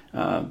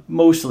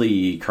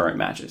mostly current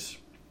matches.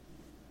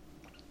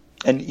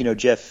 And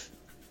Jeff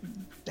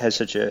is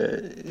such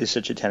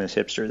a tennis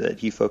hipster that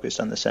he focused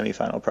on the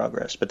semifinal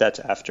progress, but that's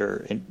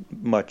after a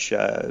much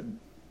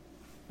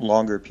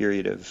longer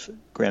period of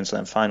Grand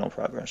Slam final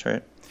progress,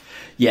 right?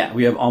 Yeah,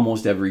 we have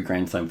almost every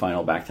Grand Slam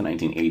final back to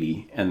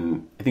 1980,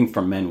 and I think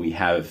for men we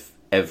have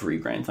every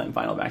Grand Slam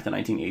final back to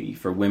 1980.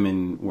 For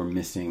women, we're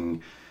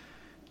missing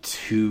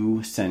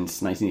 2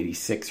 since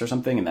 1986 or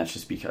something, and that's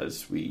just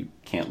because we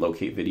can't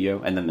locate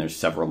video. And then there's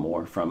several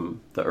more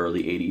from the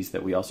early 80s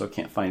that we also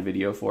can't find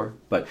video for.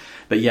 But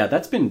yeah,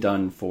 that's been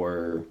done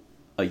for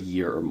a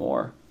year or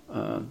more.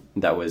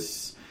 That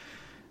was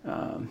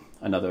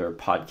another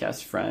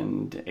podcast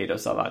friend, Edo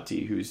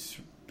Salvati, who's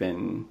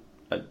been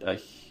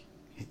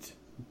he's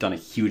done a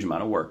huge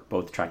amount of work,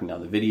 both tracking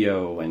down the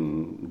video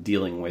and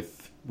dealing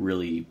with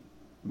really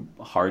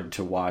hard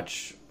to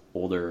watch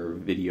older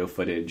video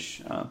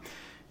footage,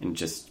 and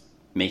just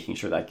making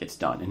sure that gets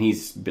done. And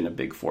he's been a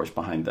big force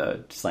behind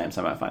the Slam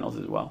semifinals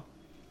as well.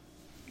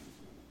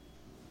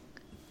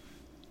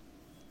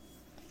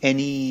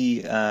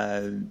 Any,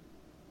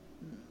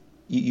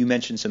 you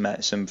mentioned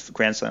some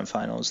Grand Slam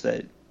finals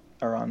that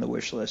are on the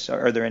wish list.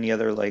 Are there any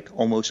other like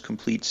almost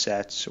complete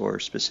sets or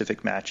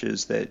specific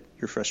matches that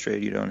you're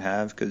frustrated you don't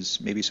have? Because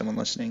maybe someone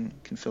listening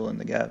can fill in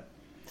the gap.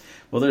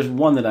 Well, there's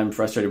one that I'm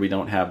frustrated we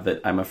don't have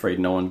that I'm afraid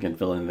no one can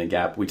fill in the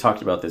gap. We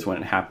talked about this when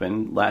it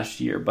happened last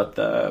year, but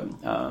the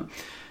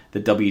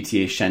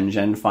WTA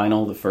Shenzhen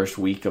final, the first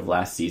week of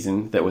last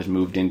season, that was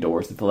moved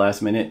indoors at the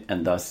last minute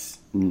and thus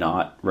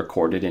not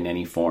recorded in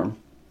any form,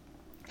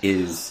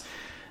 is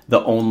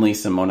the only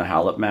Simona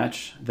Halep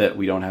match that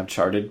we don't have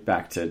charted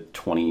back to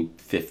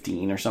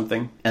 2015 or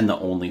something, and the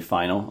only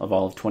final of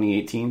all of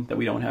 2018 that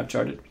we don't have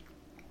charted.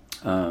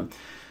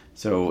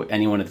 So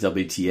anyone at the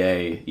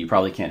WTA, you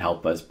probably can't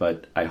help us,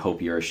 but I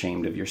hope you're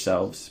ashamed of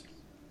yourselves.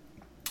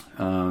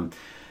 And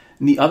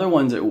the other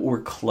ones that were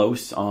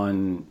close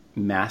on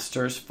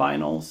Masters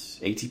finals,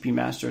 ATP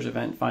Masters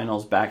event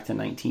finals back to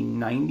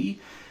 1990,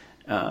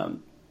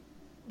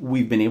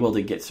 we've been able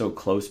to get so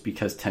close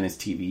because Tennis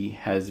TV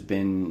has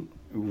been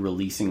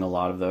releasing a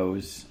lot of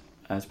those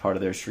as part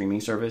of their streaming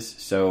service.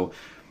 So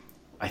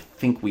I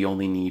think we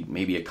only need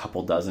maybe a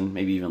couple dozen,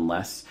 maybe even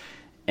less.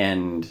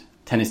 And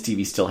Tennis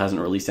TV still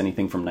hasn't released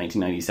anything from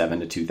 1997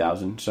 to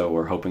 2000, so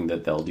we're hoping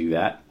that they'll do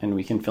that and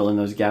we can fill in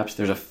those gaps.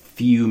 There's a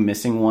few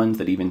missing ones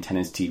that even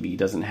Tennis TV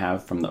doesn't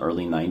have from the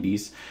early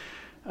 90s,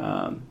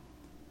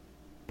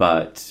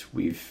 but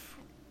we've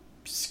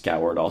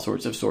scoured all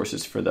sorts of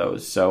sources for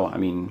those. So, I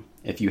mean,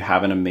 if you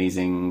have an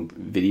amazing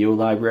video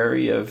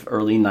library of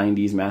early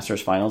 90s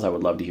Masters finals, I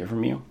would love to hear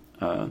from you.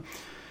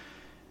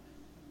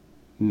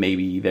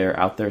 Maybe they're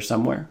out there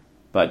somewhere,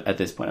 but at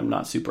this point I'm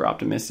not super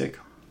optimistic.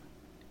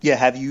 Yeah,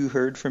 have you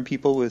heard from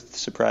people with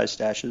surprise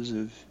stashes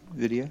of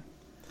video?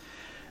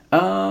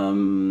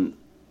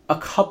 A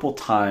couple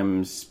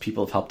times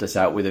people have helped us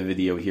out with a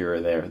video here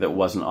or there that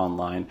wasn't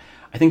online.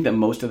 I think that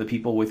most of the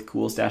people with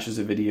cool stashes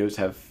of videos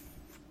have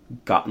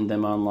gotten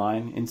them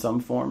online in some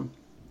form.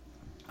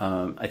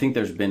 I think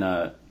there's been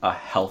a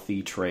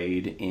healthy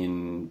trade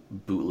in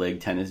bootleg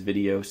tennis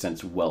video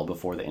since well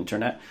before the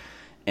internet,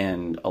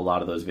 and a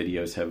lot of those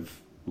videos have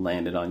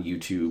landed on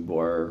YouTube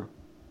or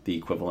the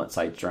equivalent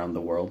sites around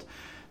the world.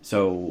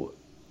 So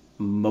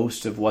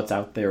most of what's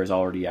out there is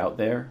already out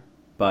there,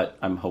 but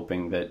I'm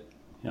hoping that,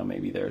 you know,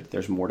 maybe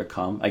there's more to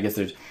come. I guess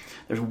there's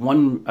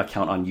one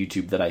account on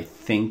YouTube that I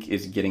think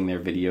is getting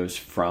their videos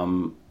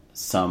from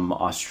some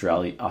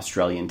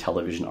Australian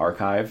television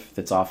archive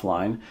that's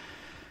offline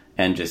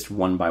and just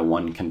one by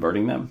one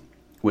converting them,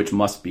 which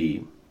must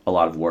be a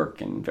lot of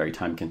work and very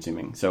time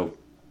consuming. So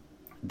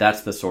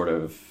that's the sort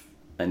of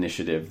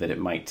initiative that it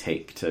might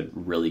take to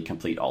really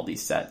complete all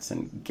these sets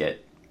and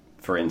get,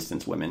 for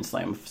instance, women's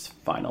slam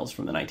finals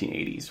from the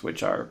 1980s,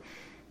 which are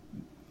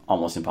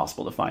almost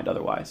impossible to find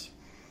otherwise.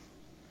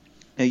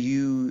 Now,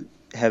 you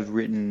have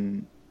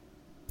written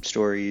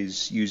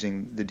stories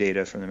using the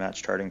data from the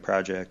Match Charting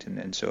Project,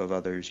 and so have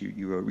others.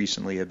 You wrote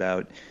recently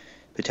about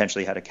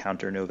potentially how to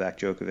counter Novak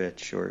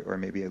Djokovic, or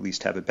maybe at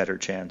least have a better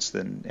chance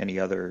than any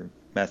other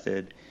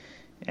method.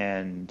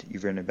 And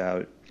you've written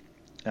about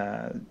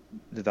the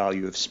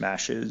value of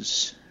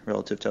smashes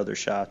relative to other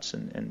shots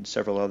and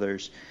several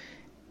others.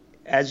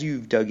 As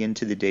you've dug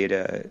into the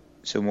data,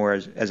 so more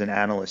as an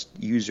analyst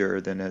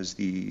user than as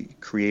the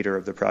creator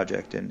of the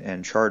project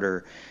and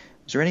charter,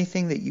 is there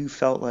anything that you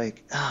felt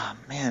like,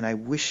 man, I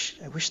wish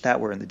that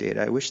were in the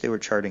data. I wish they were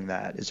charting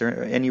that. Is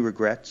there any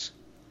regrets?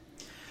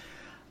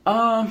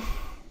 Not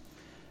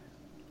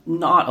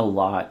a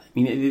lot. I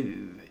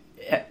mean,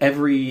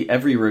 every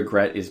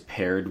regret is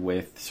paired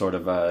with sort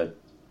of an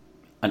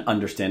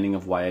understanding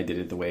of why I did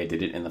it the way I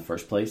did it in the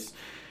first place.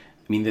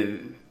 I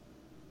mean,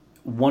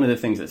 one of the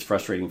things that's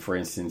frustrating, for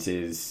instance,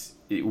 is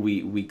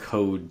we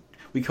code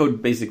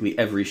basically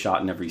every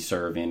shot and every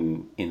serve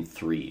in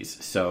threes.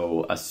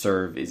 So a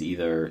serve is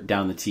either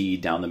down the tee,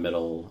 down the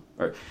middle,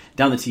 or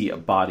down the tee, a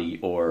body,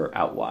 or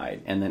out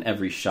wide. And then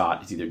every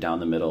shot is either down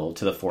the middle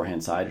to the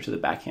forehand side or to the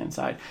backhand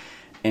side.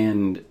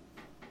 And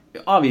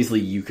obviously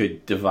you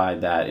could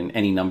divide that in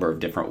any number of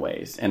different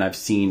ways. And I've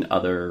seen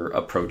other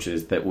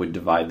approaches that would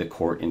divide the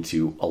court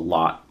into a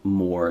lot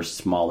more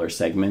smaller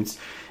segments.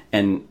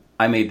 And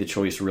I made the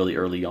choice really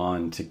early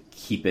on to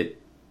keep it.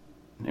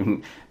 I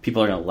mean,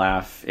 people are going to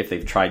laugh if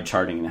they've tried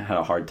charting and had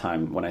a hard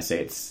time when I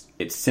say it's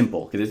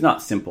simple, because it's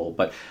not simple,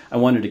 but I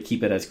wanted to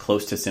keep it as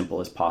close to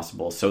simple as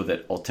possible so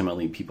that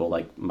ultimately people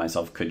like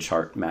myself could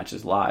chart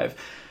matches live.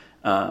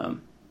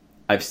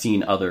 I've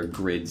seen other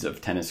grids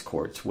of tennis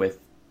courts with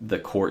the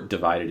court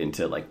divided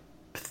into like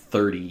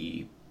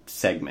 30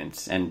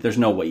 segments, and there's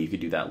no way you could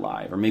do that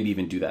live, or maybe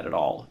even do that at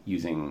all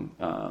using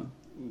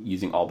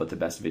using all but the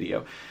best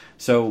video.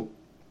 So,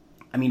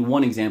 I mean,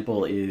 one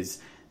example is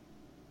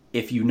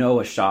if you know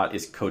a shot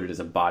is coded as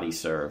a body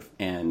serve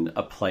and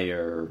a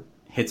player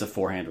hits a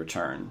forehand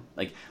return,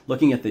 like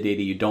looking at the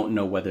data, you don't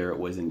know whether it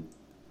was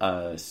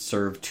a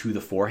serve to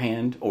the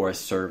forehand or a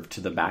serve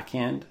to the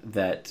backhand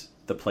that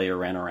the player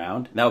ran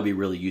around. That would be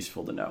really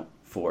useful to know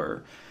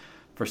for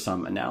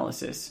some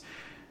analysis.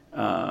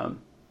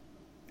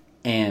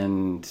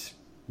 And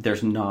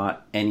there's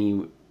not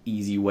any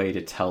easy way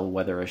to tell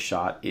whether a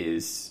shot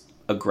is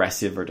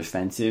aggressive or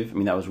defensive. I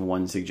mean, that was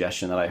one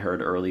suggestion that I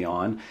heard early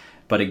on.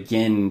 But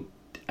again,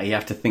 I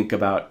have to think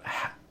about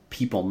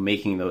people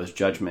making those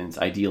judgments,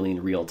 ideally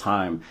in real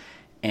time.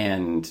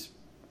 And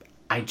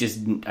I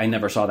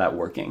never saw that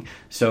working.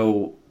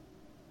 So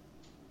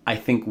I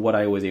think what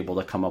I was able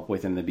to come up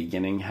with in the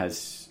beginning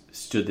has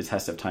stood the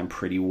test of time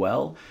pretty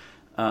well.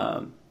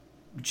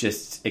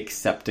 Just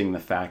accepting the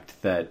fact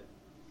that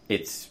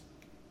it's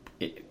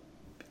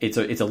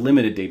a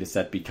limited data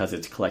set because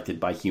it's collected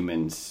by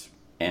humans,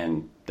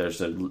 and there's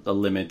a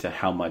limit to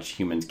how much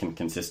humans can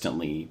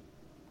consistently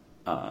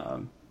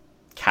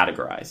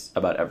categorize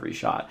about every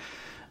shot.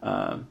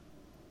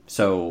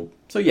 So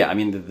yeah, I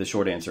mean, the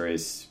short answer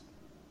is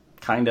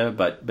kinda,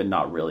 but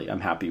not really.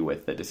 I'm happy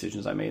with the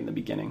decisions I made in the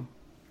beginning.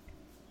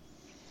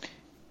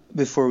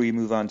 Before we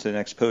move on to the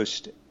next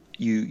post,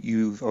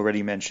 you've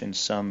already mentioned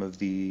some of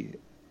the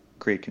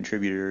great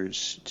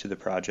contributors to the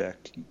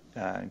project,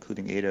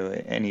 including Ado.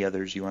 Any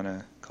others you want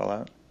to call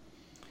out?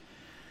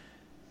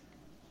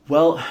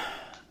 Well,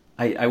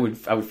 I would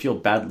feel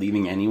bad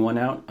leaving anyone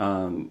out.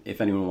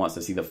 If anyone wants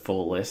to see the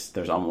full list,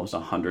 there's almost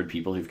 100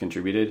 people who've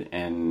contributed,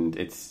 and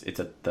it's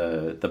at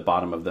the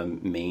bottom of the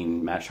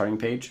main match charting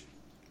page.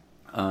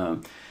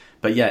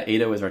 But yeah,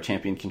 Ado is our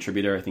champion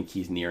contributor. I think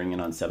he's nearing in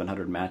on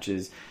 700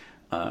 matches.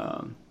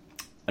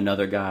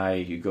 Another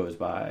guy who goes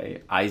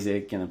by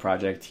Isaac in the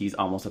project, he's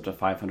almost up to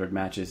 500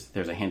 matches.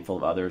 There's a handful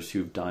of others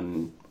who've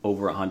done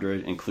over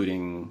 100,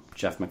 including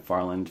Jeff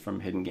McFarland from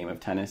Hidden Game of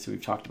Tennis, who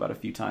we've talked about a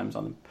few times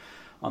on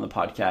the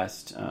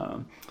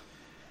podcast.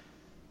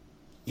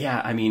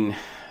 Yeah, I mean,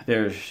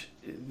 there's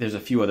a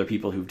few other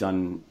people who've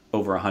done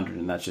over 100,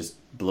 and that just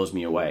blows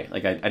me away.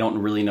 Like, I don't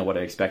really know what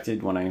I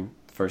expected when I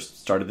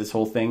first started this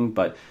whole thing,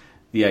 but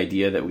the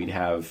idea that we'd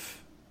have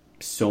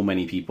so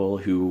many people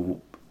who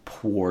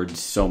poured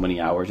so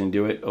many hours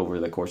into it over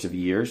the course of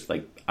years,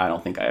 like, I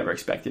don't think I ever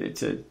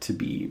expected it to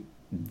be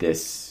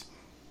this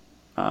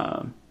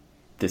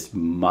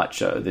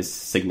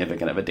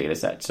significant of a data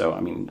set. So,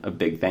 I mean, a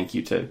big thank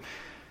you to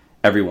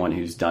everyone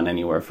who's done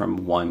anywhere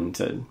from 1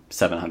 to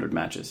 700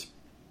 matches.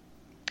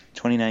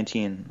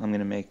 2019, I'm going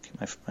to make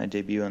my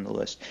debut on the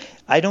list.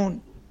 I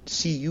don't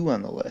see you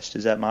on the list.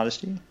 Is that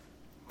modesty?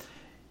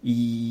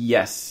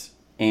 Yes,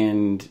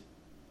 and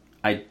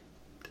I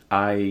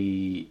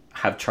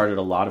have charted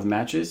a lot of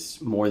matches,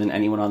 more than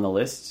anyone on the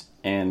list,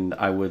 and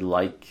I would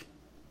like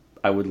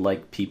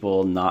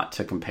people not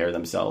to compare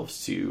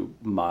themselves to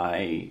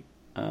my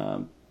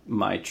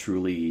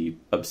truly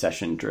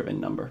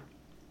obsession-driven number.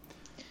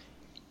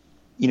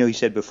 You know, you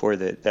said before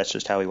that that's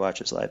just how he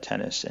watches live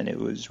tennis, and it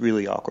was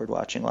really awkward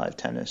watching live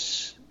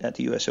tennis at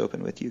the U.S.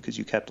 Open with you because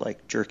you kept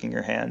like jerking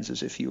your hands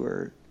as if you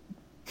were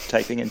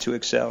typing into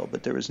Excel,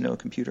 but there was no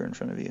computer in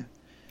front of you.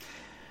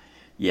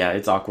 Yeah,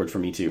 it's awkward for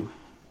me too.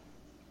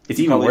 It's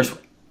even worse.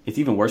 It's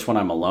even worse when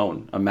I'm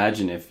alone.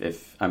 Imagine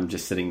if I'm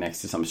just sitting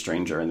next to some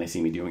stranger and they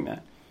see me doing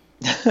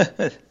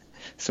that.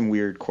 Some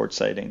weird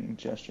court-siding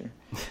gesture.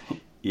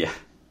 Yeah.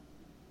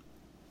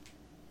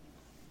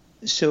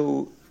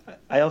 So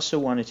I also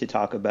wanted to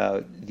talk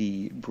about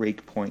the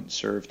breakpoint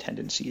serve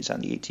tendencies on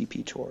the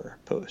ATP Tour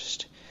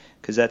post,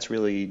 because that's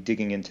really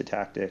digging into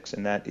tactics,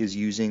 and that is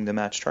using the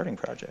match charting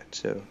project.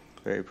 So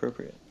very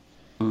appropriate.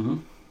 Mm-hmm.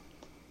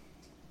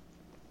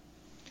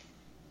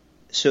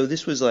 So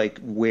this was like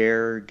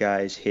where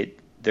guys hit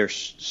their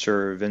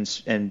serve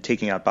and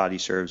taking out body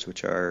serves,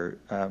 which are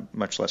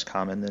much less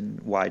common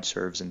than wide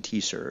serves and T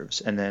serves,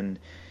 and then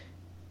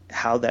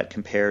how that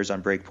compares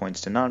on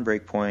breakpoints to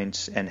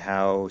non-breakpoints and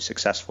how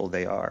successful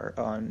they are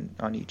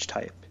on each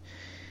type.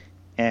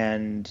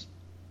 And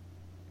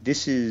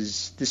this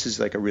is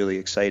like a really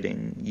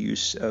exciting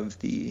use of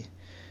the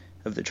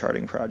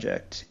charting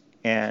project.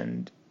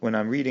 And when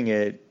I'm reading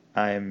it,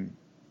 I'm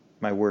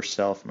my worst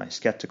self, my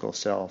skeptical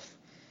self.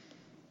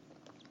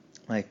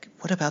 Like,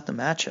 what about the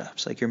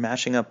matchups? Like, you're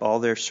matching up all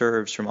their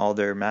serves from all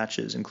their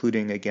matches,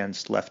 including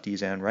against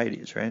lefties and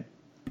righties, right?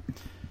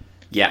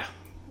 Yeah,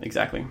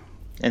 exactly.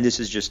 And this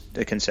is just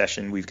a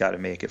concession we've got to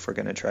make if we're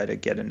going to try to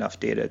get enough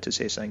data to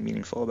say something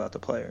meaningful about the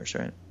players,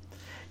 right?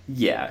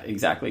 Yeah,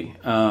 exactly.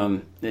 I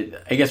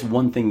guess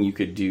one thing you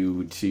could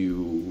do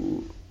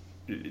to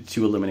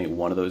eliminate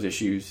one of those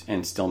issues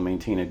and still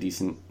maintain a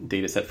decent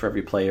data set for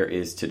every player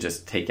is to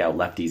just take out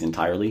lefties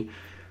entirely.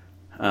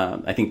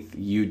 I think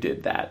you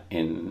did that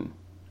in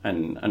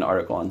an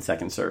article on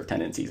second serve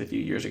tendencies a few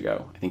years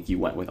ago. I think you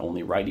went with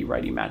only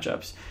righty-righty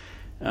matchups.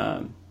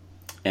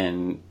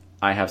 And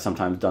I have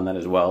sometimes done that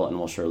as well, and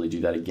will surely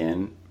do that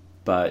again.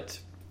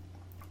 But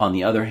on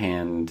the other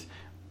hand,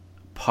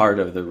 part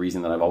of the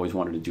reason that I've always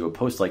wanted to do a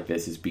post like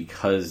this is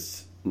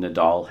because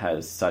Nadal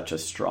has such a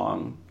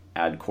strong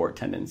ad court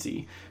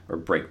tendency or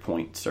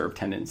breakpoint serve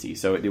tendency.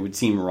 So it would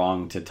seem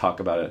wrong to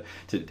talk about it,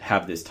 to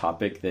have this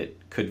topic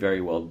that could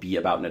very well be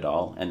about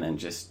Nadal and then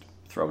just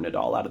throw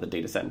Nadal out of the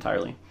data set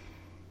entirely.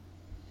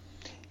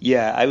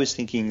 Yeah, I was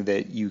thinking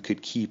that you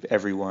could keep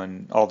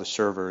everyone, all the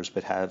servers,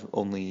 but have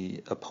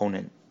only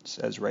opponents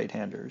as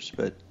right-handers,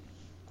 but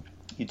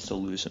you'd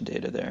still lose some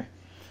data there.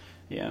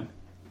 Yeah.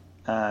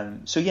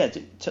 So yeah,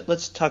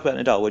 let's talk about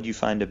Nadal. What do you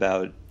find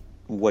about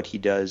what he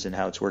does and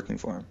how it's working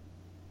for him?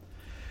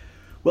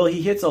 Well,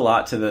 he hits a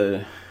lot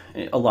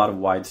of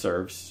wide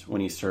serves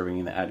when he's serving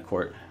in the ad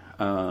court,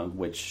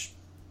 which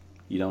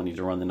you don't need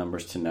to run the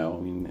numbers to know.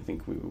 I mean, I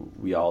think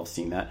we all have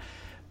seen that.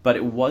 But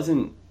it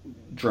wasn't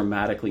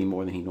dramatically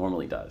more than he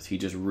normally does. He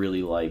just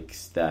really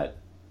likes that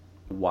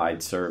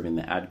wide serve in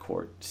the ad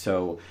court.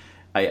 So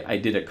I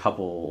did a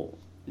couple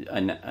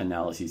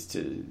analyses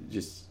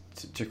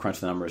to crunch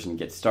the numbers and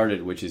get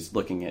started, which is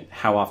looking at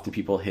how often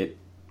people hit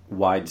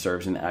wide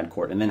serves in the ad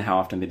court and then how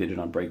often they did it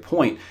on break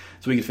point,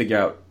 so we could figure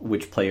out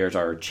which players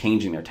are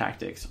changing their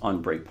tactics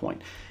on break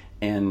point.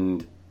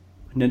 And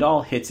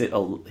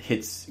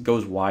Nadal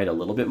goes wide a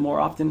little bit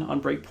more often on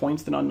break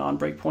points than on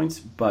non-break points,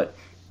 but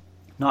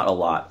not a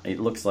lot.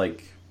 It looks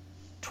like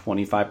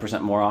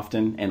 25% more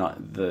often, and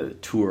the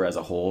tour as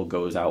a whole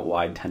goes out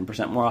wide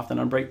 10% more often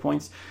on break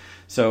points.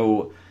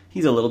 So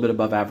he's a little bit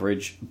above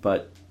average,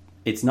 but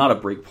it's not a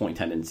break point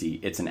tendency.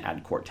 It's an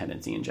ad court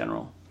tendency in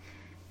general.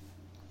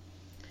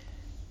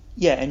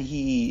 Yeah, and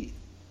he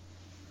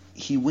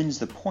wins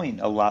the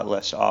point a lot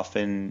less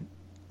often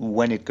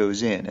when it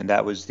goes in, and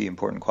that was the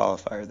important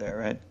qualifier there,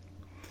 right?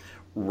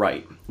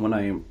 Right. When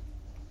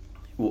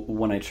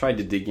I tried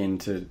to dig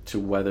into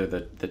whether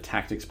the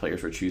tactics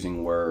players were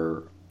choosing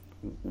were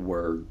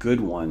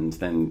good ones,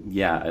 then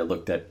yeah, I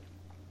looked at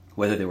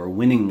whether they were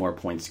winning more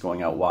points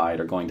going out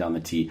wide or going down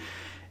the tee.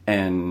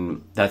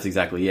 And that's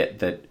exactly it,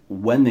 that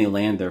when they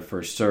land their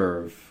first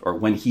serve, or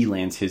when he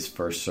lands his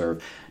first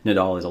serve,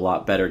 Nadal is a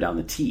lot better down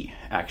the tee,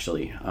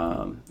 actually,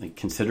 like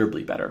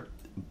considerably better.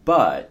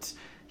 But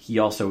he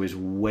also is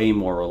way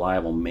more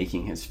reliable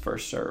making his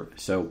first serve.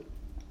 So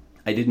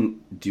I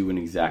didn't do an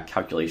exact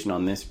calculation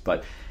on this,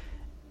 but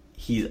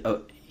he's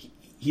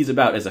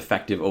about as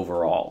effective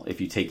overall if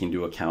you take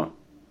into account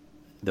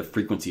the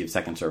frequency of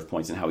second serve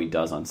points and how he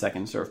does on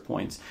second serve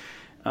points.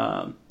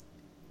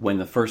 When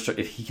the first,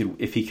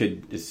 if he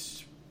could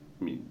just,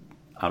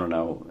 I don't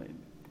know,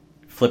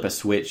 flip a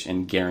switch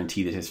and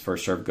guarantee that his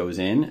first serve goes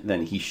in,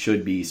 then he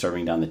should be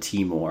serving down the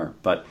tee more.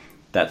 But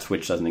that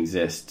switch doesn't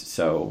exist,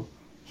 so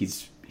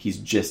he's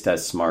just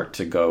as smart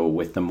to go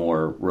with the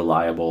more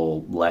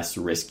reliable, less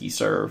risky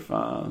serve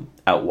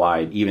out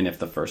wide, even if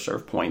the first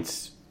serve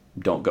points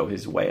don't go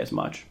his way as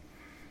much.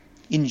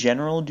 In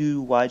general,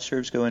 do wide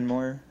serves go in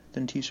more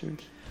than tee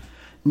serves?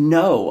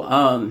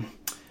 No.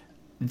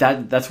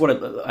 That's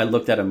what I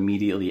looked at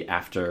immediately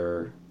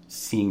after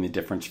seeing the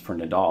difference for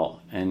Nadal,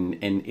 and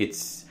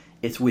it's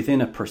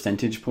within a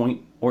percentage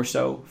point or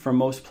so for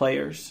most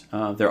players.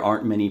 There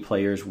aren't many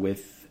players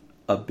with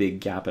a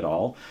big gap at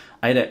all.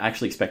 I had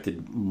actually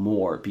expected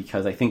more,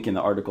 because I think in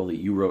the article that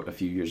you wrote a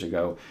few years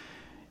ago,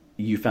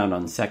 you found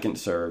on second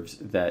serves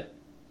that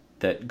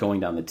going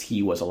down the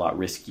tee was a lot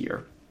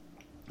riskier,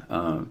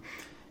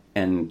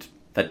 and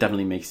that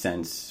definitely makes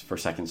sense for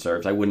second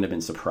serves. I wouldn't have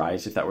been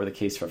surprised if that were the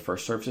case for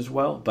first serves as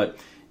well, but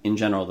in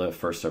general, the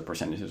first serve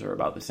percentages are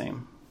about the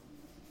same.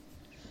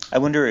 I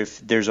wonder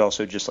if there's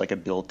also just like a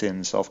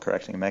built-in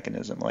self-correcting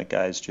mechanism, like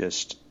guys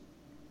just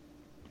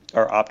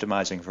are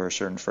optimizing for a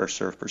certain first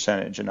serve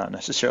percentage and not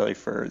necessarily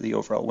for the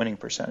overall winning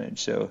percentage.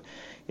 So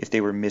if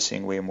they were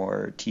missing way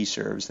more tee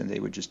serves, then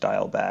they would just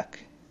dial back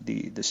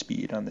the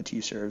speed on the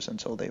tee serves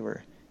until they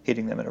were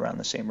hitting them at around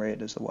the same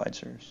rate as the wide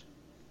serves.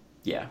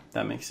 Yeah,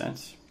 that makes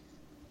sense.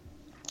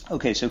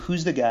 Okay, so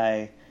who's the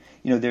guy?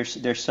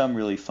 There's some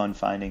really fun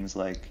findings,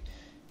 like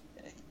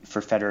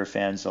for Federer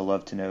fans, they'll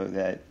love to know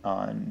that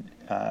on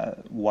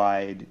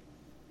wide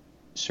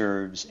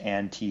serves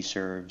and tee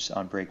serves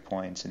on break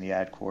points in the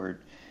ad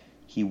court,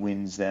 he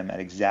wins them at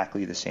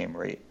exactly the same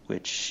rate,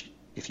 which,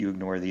 if you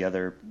ignore the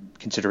other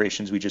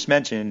considerations we just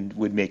mentioned,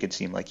 would make it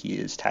seem like he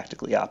is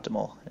tactically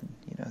optimal and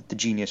the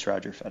genius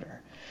Roger Federer.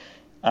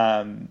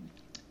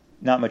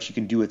 Not much you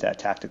can do with that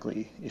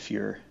tactically if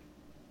you're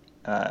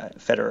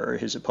Federer or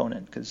his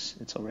opponent, because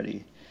it's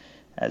already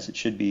as it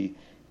should be.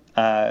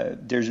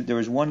 There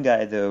was one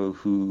guy, though,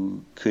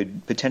 who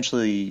could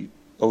potentially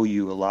owe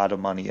you a lot of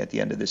money at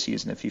the end of the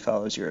season if he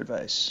follows your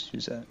advice.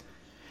 Who's that?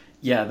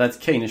 Yeah, that's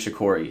Kei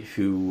Nishikori,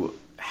 who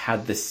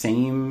had the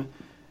same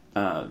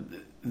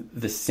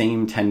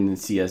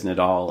tendency as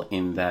Nadal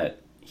in that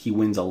he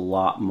wins a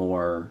lot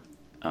more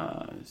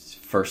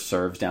first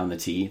serves down the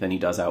tee than he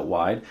does out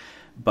wide.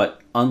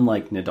 But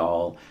unlike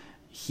Nadal,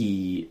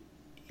 he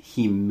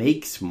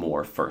makes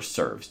more first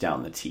serves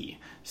down the tee.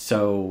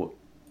 So,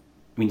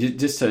 I mean,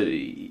 just so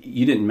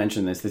you didn't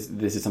mention this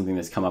is something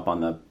that's come up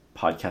on the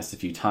podcast a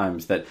few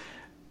times, that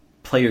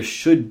players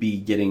should be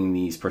getting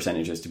these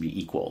percentages to be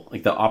equal.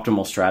 Like, the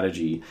optimal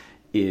strategy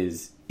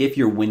is if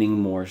you're winning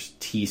more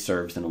tee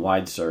serves than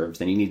wide serves,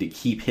 then you need to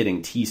keep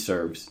hitting tee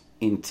serves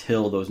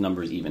until those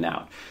numbers even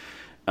out.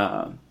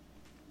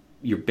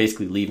 You're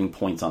basically leaving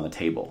points on the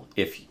table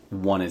if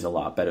one is a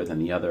lot better than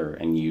the other,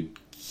 and you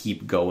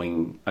keep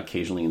going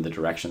occasionally in the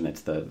direction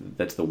that's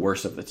the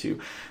worst of the two.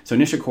 So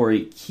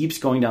Nishikori keeps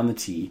going down the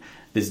tee.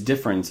 This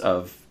difference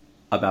of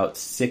about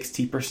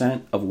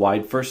 60% of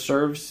wide first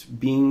serves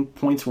being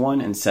points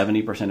won and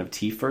 70% of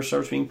tee first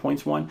serves being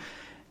points won.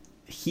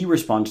 He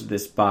responds to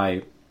this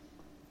by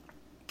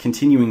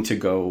continuing to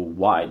go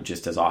wide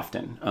just as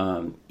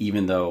often,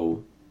 even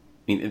though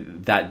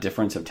that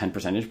difference of 10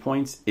 percentage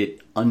points,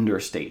 it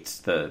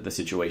understates the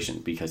situation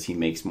because he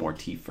makes more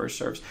tee first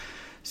serves.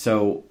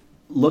 So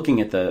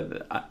looking at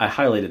I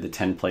highlighted the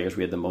 10 players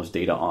we had the most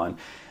data on.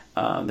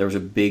 There was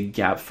a big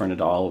gap for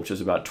Nadal, which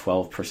was about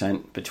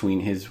 12% between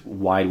his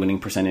wide winning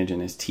percentage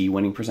and his tee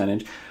winning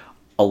percentage.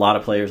 A lot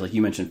of players, like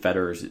you mentioned,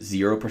 Federer's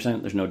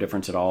 0%. There's no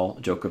difference at all.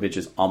 Djokovic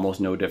is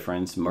almost no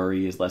difference.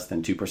 Murray is less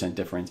than 2%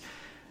 difference.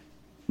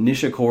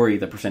 Nishikori,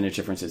 the percentage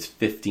difference is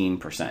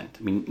 15%. I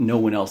mean, no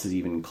one else is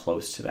even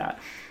close to that.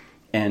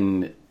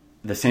 And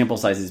the sample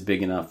size is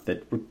big enough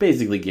that we're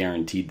basically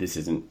guaranteed this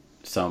isn't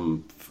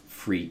some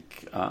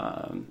freak,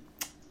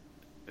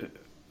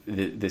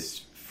 this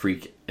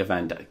freak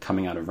event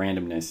coming out of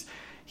randomness.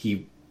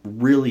 He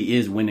really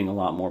is winning a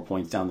lot more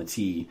points down the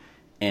tee,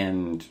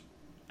 and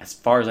as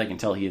far as I can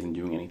tell, he isn't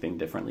doing anything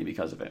differently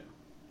because of it.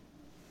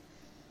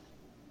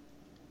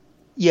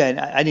 Yeah, and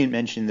I didn't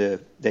mention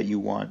that you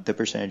want the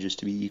percentages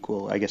to be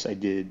equal. I guess I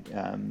did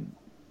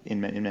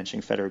in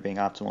mentioning Federer being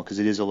optimal, because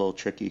it is a little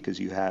tricky because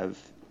you have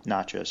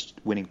not just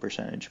winning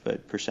percentage,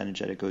 but percentage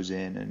that it goes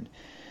in, and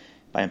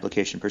by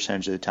implication,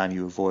 percentage of the time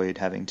you avoid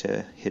having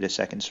to hit a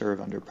second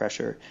serve under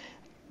pressure.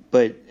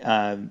 But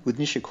with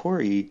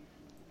Nishikori,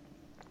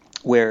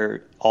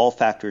 where all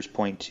factors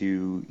point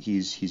to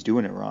he's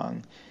doing it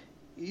wrong,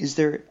 is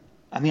there?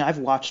 I mean, I've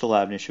watched a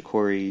lot of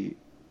Nishikori,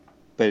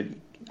 but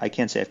I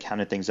can't say I've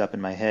counted things up in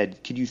my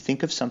head. Could you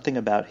think of something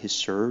about his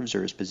serves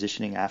or his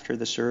positioning after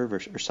the serve,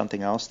 or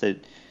something else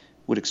that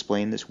would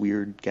explain this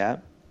weird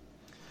gap?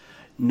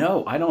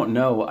 No, I don't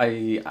know.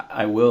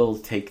 I will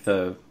take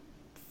the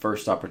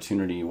first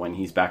opportunity when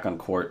he's back on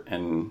court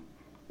and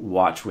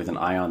watch with an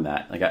eye on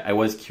that. Like I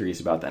was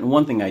curious about that. And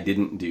one thing I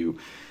didn't do,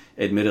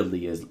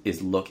 admittedly,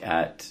 is look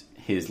at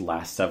his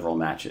last several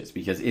matches,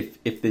 because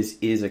if this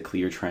is a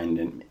clear trend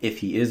and if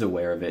he is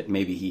aware of it,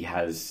 maybe he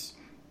has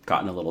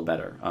gotten a little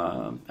better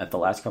at the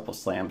last couple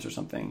slams or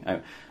something.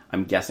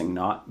 I'm guessing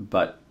not,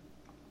 but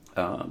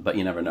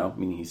you never know. I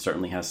mean, he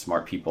certainly has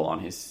smart people on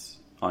his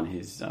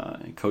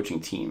coaching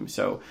team,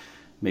 so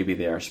maybe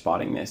they are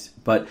spotting this.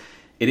 But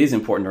it is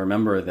important to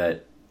remember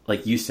that,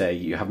 like you say,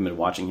 you haven't been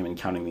watching him and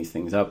counting these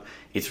things up.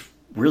 It's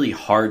really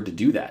hard to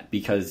do that,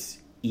 because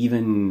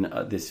even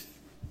this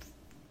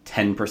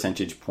 10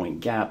 percentage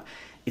point gap,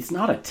 it's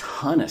not a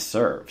ton of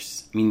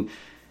serves. I mean,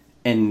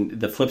 and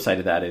the flip side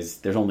of that is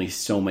there's only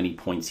so many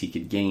points he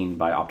could gain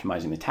by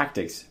optimizing the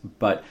tactics,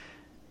 but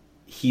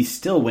he's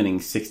still winning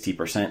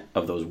 60%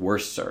 of those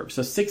worst serves.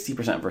 So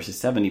 60% versus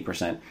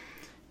 70%.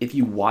 If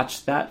you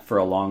watch that for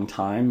a long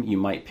time, you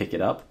might pick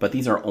it up, but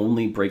these are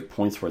only break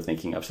points we're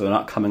thinking of, so they're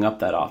not coming up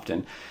that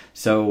often.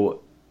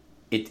 So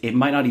it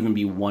might not even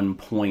be 1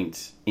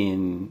 point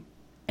in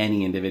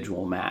any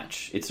individual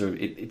match. It's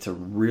a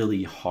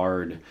really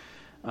hard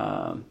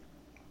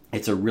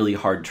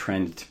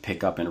trend to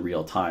pick up in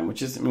real time,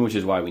 which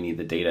is why we need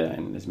the data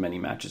and as many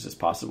matches as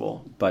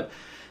possible. But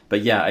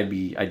yeah, I'd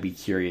be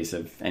curious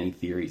of any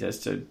theories as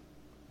to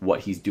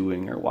what he's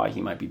doing or why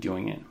he might be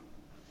doing it.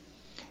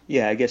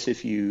 Yeah, I guess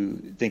if you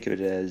think of it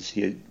as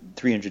he had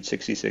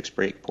 366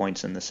 break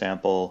points in the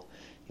sample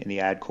in the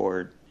ad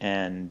court,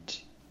 and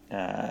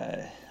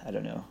I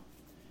don't know.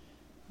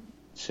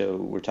 So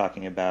we're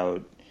talking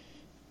about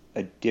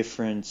a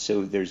difference.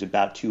 So there's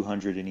about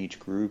 200 in each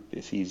group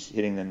if he's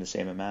hitting them the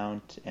same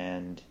amount,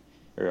 or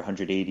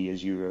 180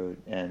 as you wrote,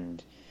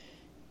 and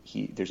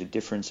there's a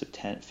difference of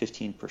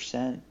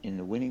 15% in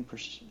the winning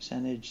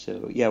percentage.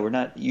 So yeah, we're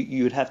not.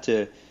 You would have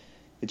to.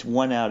 It's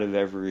one out of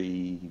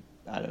every,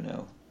 I don't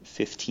know,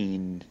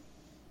 15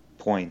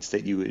 points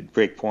that you would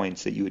break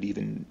points that you would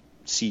even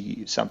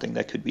see something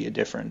that could be a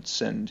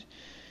difference. And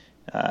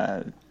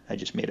I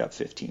just made up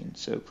 15,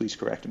 so please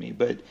correct me.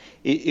 But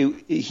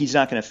he's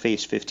not going to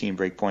face 15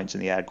 break points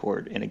in the ad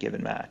court in a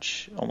given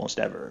match almost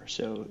ever.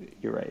 So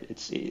you're right.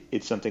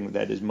 It's something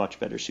that is much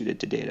better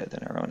suited to data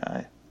than our own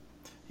eye.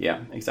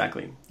 Yeah,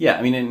 exactly. Yeah,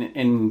 I mean,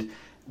 and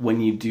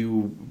when you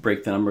do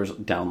break the numbers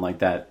down like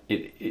that,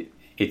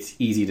 it's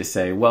easy to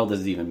say, well, does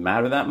it even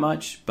matter that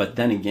much? But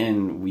then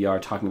again, we are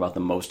talking about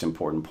the most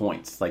important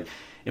points. Like,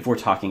 if we're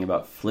talking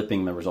about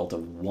flipping the result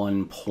of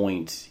 1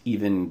 point,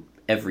 even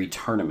every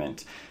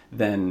tournament,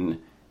 then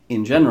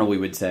in general, we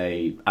would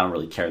say, I don't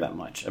really care that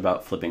much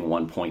about flipping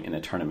 1 point in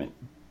a tournament.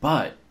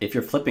 But if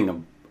you're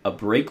flipping a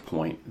break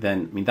point,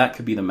 then, I mean, that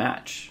could be the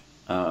match.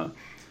 If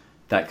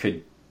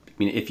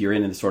you're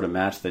in the sort of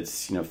match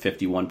that's,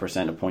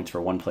 51% of points for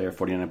one player,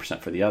 49%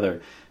 for the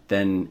other,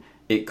 then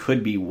it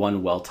could be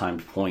one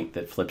well-timed point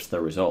that flips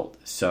the result.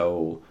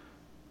 So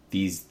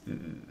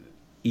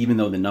even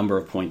though the number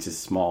of points is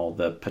small,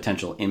 the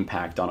potential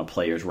impact on a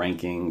player's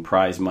ranking,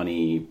 prize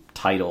money,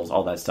 titles,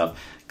 all that stuff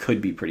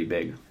could be pretty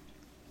big.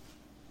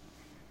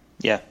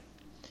 Yeah.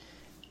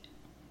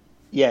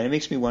 Yeah, and it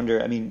makes me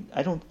wonder, I mean,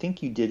 I don't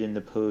think you did in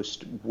the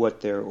post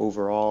what their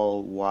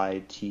overall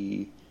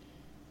YT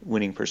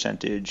winning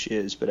percentage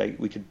is, but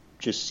we could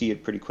just see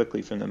it pretty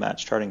quickly from the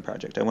match charting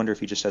project. I wonder if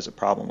he just has a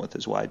problem with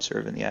his wide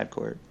serve in the ad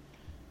court.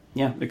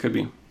 Yeah, it could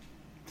be.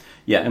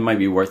 Yeah, it might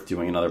be worth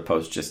doing another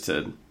post just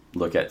to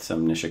look at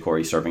some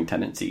Nishikori serving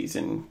tendencies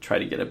and try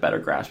to get a better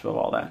grasp of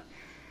all that.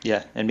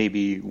 Yeah, and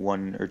maybe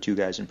one or two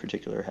guys in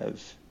particular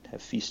have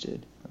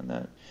feasted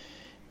on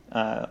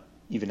that.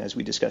 Even as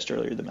we discussed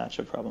earlier, the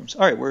matchup problems.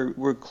 All right,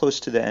 we're close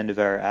to the end of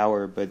our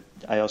hour, but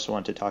I also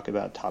want to talk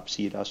about top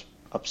seed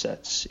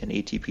upsets in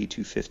ATP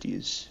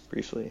 250s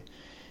briefly,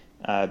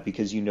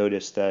 because you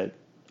noticed that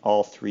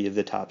all three of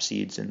the top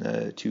seeds in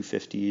the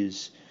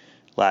 250s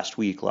last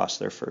week lost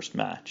their first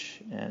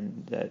match,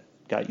 and that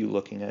got you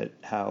looking at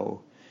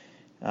how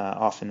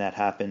often that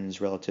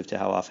happens relative to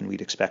how often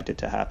we'd expect it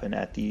to happen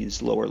at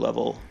these lower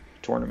level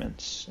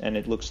tournaments. And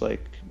it looks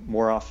like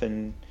more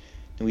often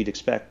than we'd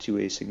expect to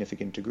a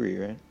significant degree,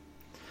 right?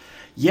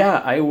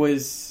 Yeah, I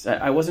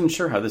wasn't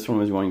sure how this one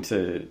was going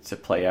to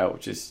play out,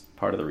 which is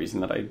part of the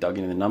reason that I dug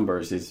into the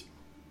numbers. Is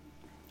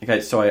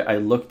okay, so I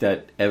looked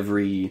at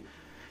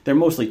they're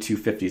mostly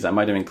 250s. I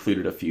might have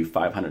included a few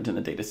 500s in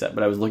the data set,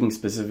 but I was looking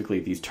specifically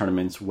at these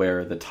tournaments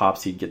where the top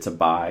seed gets a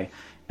bye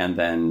and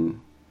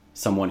then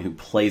someone who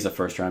plays a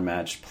first round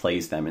match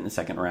plays them in the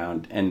second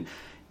round. And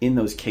in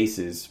those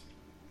cases,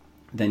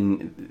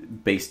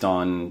 then based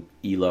on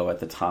ELO at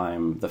the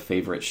time, the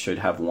favorites should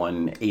have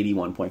won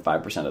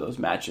 81.5% of those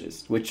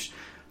matches, which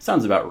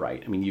sounds about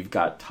right. I mean, you've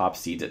got top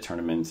seeds at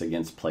tournaments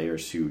against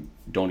players who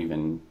don't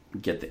even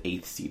get the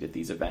 8th seed at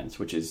these events,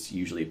 which is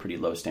usually a pretty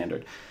low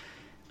standard.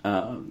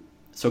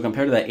 So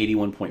compared to that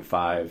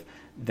 81.5,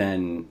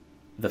 then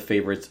the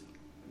favorites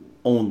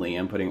only,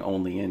 I'm putting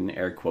only in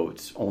air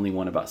quotes, only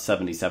won about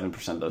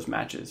 77% of those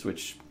matches,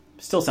 which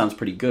still sounds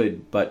pretty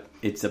good, but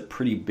it's a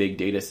pretty big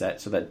data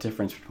set. So that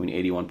difference between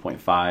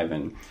 81.5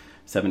 and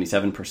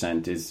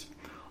 77% is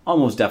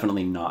almost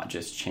definitely not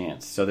just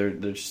chance. So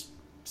there's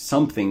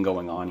something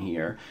going on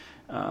here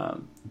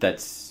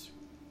that's,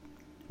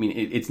 I mean,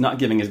 it's not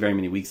giving us very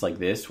many weeks like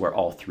this where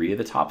all three of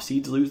the top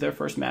seeds lose their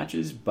first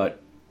matches,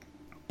 but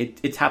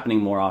it's happening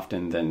more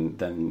often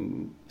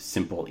than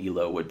simple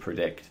ELO would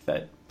predict,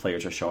 that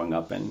players are showing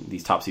up and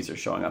these top seeds are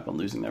showing up and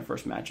losing their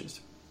first matches.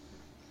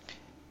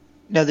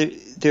 Now,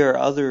 there are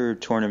other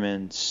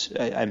tournaments,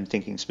 I'm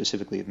thinking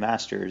specifically of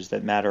Masters,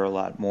 that matter a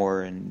lot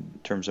more in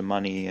terms of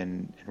money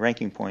and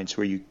ranking points,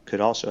 where you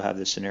could also have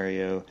the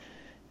scenario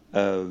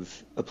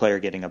of a player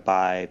getting a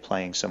bye,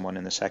 playing someone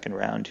in the second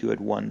round who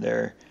had won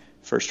their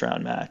first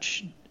round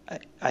match.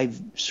 I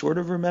sort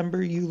of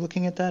remember you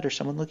looking at that, or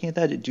someone looking at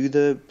that. Do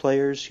the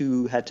players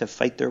who had to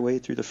fight their way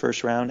through the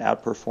first round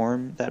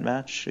outperform that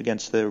match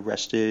against the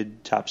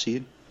rested top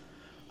seed?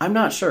 I'm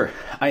not sure.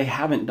 I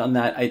haven't done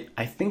that.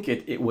 I think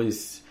it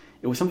was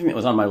something that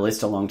was on my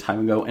list a long time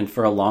ago, and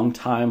for a long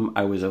time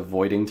I was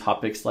avoiding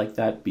topics like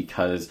that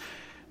because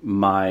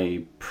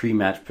my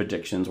pre-match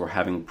predictions were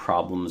having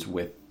problems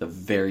with the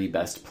very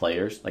best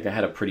players. Like, I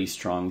had a pretty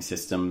strong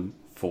system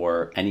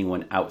for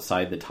anyone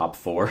outside the top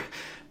 4,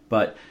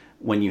 but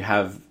when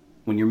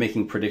you're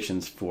making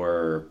predictions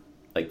for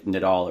like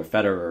Nadal or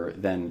Federer,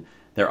 then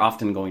they're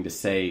often going to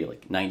say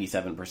like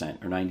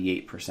 97% or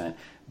 98%,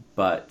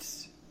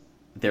 but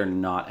they're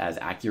not as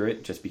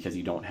accurate just because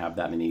you don't have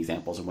that many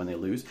examples of when they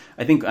lose.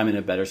 I think I'm in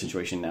a better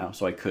situation now,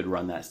 so I could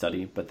run that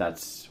study, but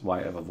that's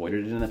why I've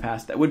avoided it in the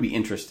past. That would be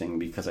interesting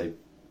because I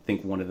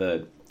think one of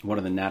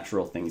the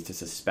natural things to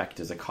suspect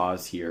as a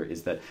cause here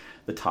is that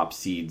the top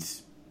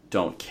seeds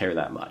don't care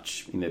that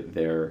much. You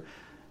know,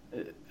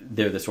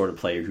 they're the sort of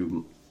player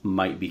who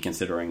might be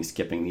considering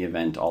skipping the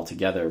event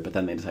altogether, but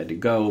then they decide to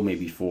go,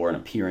 maybe for an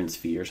appearance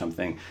fee or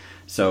something.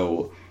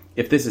 So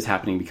if this is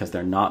happening because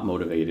they're not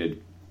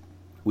motivated,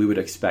 we would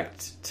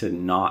expect to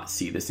not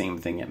see the same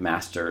thing at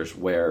Masters,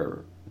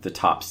 where the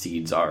top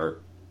seeds are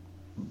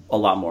a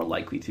lot more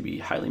likely to be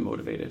highly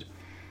motivated.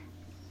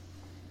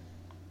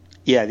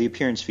 Yeah, the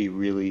appearance fee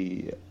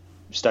really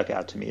stuck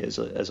out to me as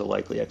a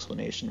likely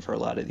explanation for a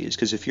lot of these,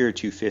 because if you're a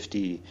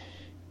 250,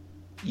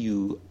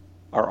 you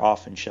are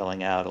often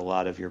shelling out a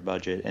lot of your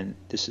budget, and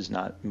this is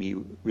not me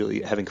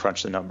really having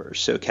crunched the numbers,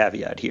 so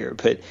caveat here,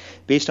 but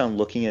based on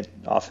looking at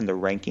often the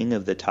ranking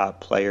of the top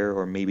player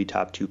or maybe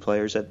top 2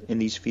 players in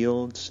these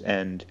fields,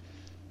 and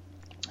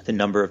the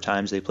number of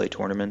times they play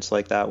tournaments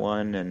like that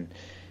one, and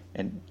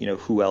you know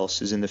who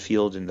else is in the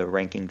field and the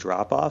ranking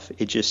drop off,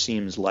 it just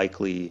seems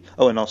likely.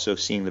 Oh, and also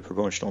seeing the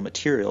promotional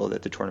material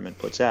that the tournament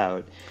puts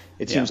out,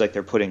 it seems like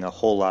they're putting a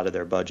whole lot of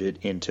their budget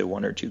into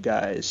one or two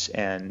guys,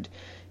 and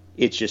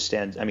it just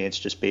stands. I mean, it's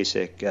just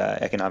basic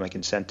economic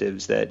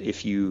incentives that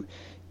if you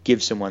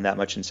give someone that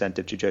much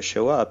incentive to just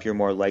show up, you're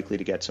more likely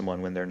to get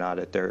someone when they're not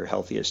at their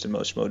healthiest and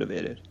most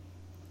motivated.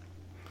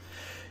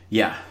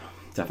 Yeah,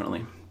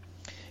 definitely.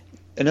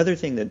 Another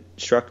thing that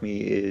struck me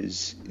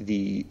is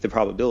the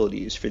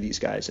probabilities for these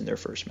guys in their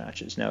first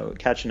matches. Now,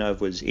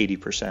 Khachanov was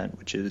 80%,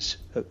 which is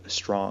a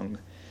strong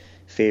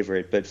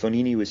favorite, but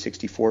Fognini was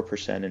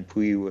 64% and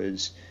Pouille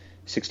was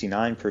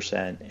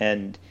 69%.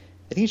 And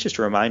I think it's just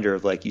a reminder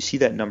of, like, you see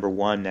that number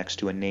one next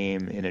to a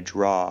name in a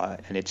draw,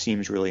 and it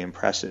seems really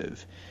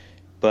impressive.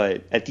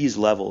 But at these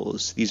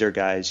levels, these are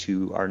guys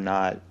who are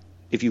not,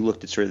 if you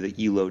looked at sort of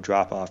the ELO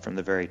drop-off from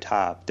the very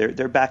top,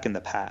 they're back in the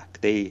pack.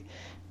 They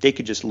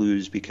could just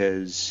lose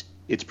because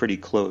it's pretty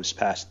close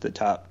past the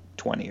top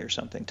 20 or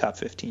something, top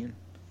 15.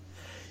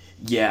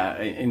 Yeah,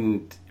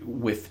 and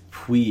with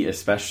Pouille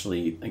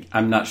especially, like,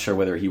 I'm not sure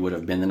whether he would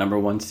have been the number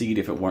one seed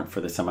if it weren't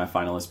for the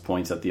semifinalist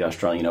points at the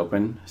Australian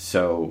Open.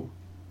 So,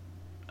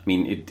 I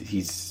mean,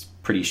 he's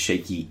pretty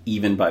shaky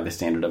even by the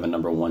standard of a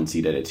number one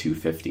seed at a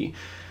 250.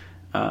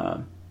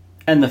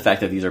 And the fact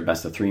that these are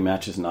best of 3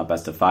 matches, not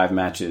best of 5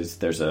 matches,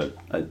 there's a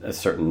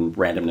certain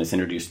randomness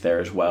introduced there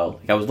as well.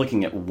 Like, I was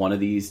looking at one of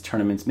these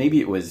tournaments,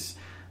 maybe it was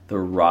the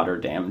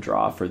Rotterdam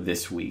draw for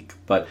this week,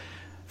 but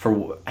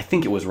I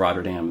think it was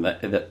Rotterdam,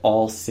 that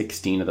all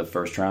 16 of the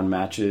first round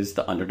matches,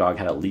 the underdog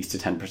had at least a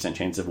 10%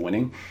 chance of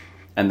winning,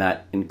 and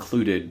that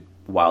included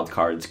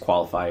wildcards,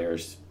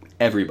 qualifiers,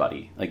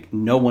 everybody. Like,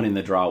 no one in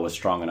the draw was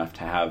strong enough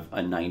to have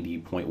a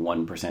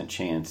 90.1%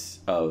 chance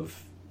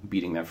of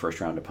beating their first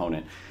round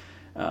opponent.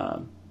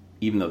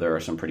 Even though there are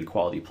some pretty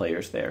quality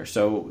players there.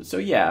 So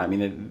yeah, I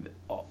mean,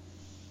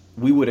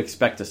 we would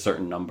expect a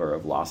certain number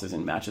of losses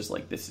in matches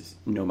like this,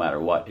 no matter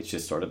what. It's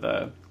just sort of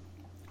the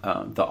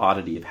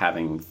oddity of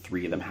having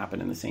 3 of them happen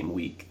in the same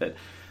week that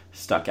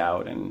stuck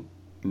out and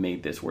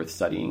made this worth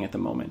studying at the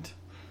moment.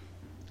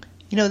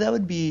 You know, that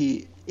would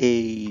be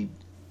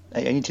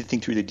I need to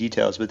think through the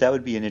details, but that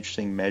would be an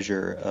interesting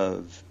measure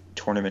of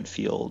tournament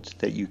field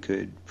that you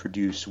could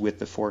produce with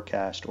the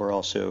forecast, or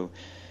also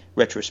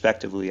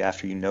retrospectively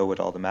after you know what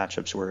all the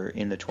matchups were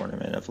in the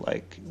tournament, of,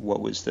 like, what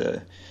was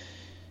the,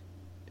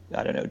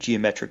 I don't know,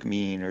 geometric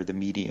mean or the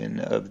median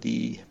of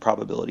the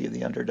probability of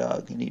the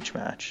underdog in each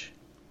match.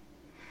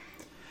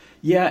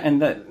 Yeah,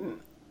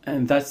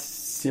 and that's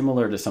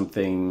similar to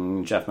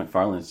something Jeff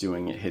McFarland's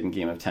doing at Hidden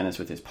Game of Tennis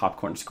with his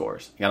popcorn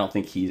scores. I don't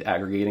think he's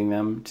aggregating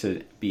them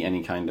to be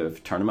any kind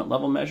of tournament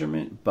level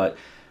measurement, but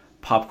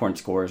popcorn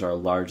scores are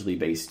largely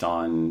based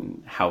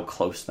on how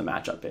close the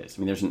matchup is. I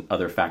mean, there's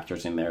other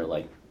factors in there,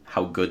 like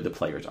how good the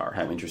players are,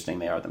 how interesting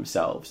they are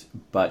themselves.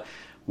 But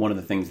one of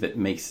the things that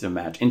makes a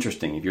match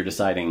interesting, if you're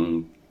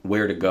deciding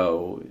where to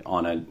go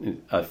on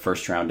a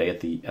first round day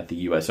at the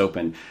US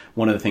Open,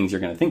 one of the things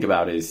you're going to think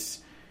about is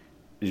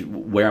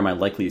where am I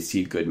likely to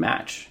see a good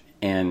match?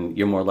 And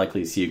you're more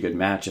likely to see a good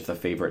match if the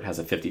favorite has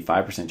a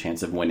 55%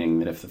 chance of winning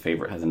than if the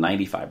favorite has a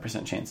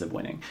 95% chance of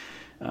winning.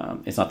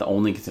 It's not the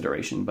only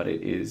consideration, but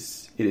it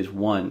is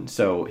one.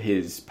 So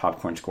his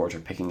popcorn scores are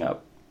picking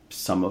up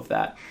some of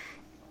that.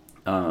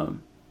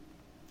 And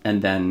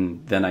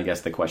then I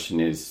guess the question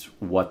is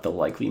what the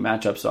likely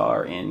matchups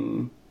are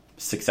in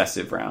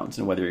successive rounds,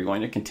 and whether you're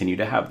going to continue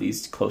to have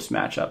these close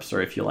matchups,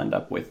 or if you'll end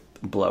up with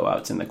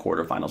blowouts in the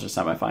quarterfinals or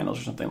semifinals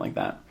or something like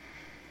that.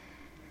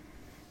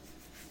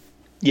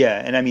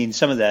 Yeah, and I mean,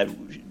 some of that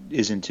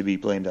isn't to be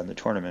blamed on the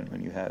tournament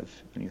when you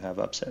have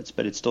upsets,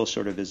 but it still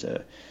sort of is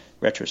a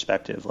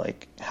retrospective,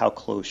 like, how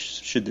close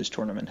should this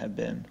tournament have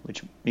been,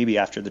 which maybe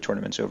after the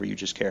tournament's over you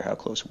just care how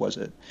close was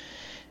it.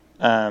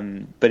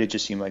 But it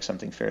just seemed like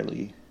something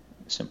fairly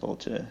simple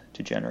to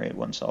generate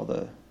once all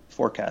the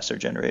forecasts are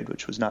generated,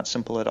 which was not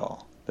simple at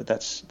all. But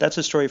that's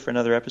a story for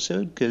another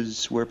episode,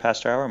 because we're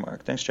past our hour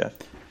mark. Thanks, Jeff.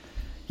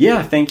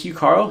 Yeah, thank you,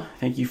 Carl.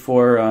 Thank you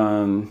for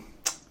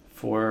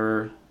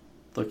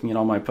looking at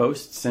all my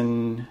posts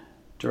and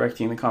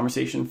directing the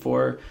conversation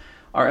for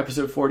our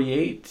episode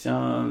 48.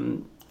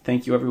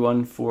 Thank you,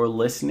 everyone, for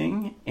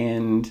listening.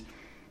 And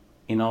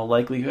in all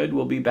likelihood,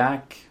 we'll be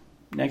back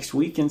next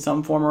week in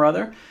some form or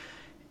other.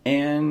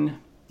 And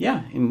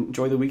yeah,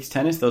 enjoy the week's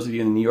tennis. Those of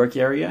you in the New York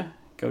area,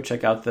 go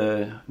check out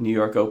the New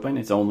York Open.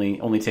 It's only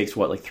takes,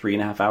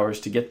 3.5 hours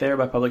to get there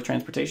by public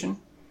transportation?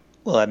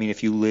 Well, I mean,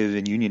 if you live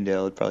in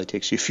Uniondale, it probably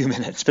takes you a few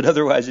minutes, but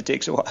otherwise it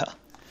takes a while.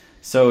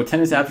 So,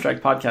 Tennis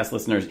Abstract podcast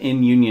listeners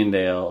in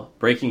Uniondale,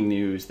 breaking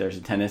news, there's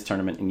a tennis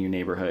tournament in your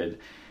neighborhood.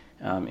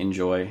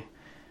 Enjoy.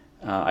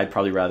 I'd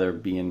probably rather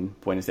be in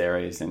Buenos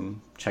Aires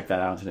and check that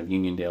out instead of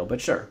Uniondale,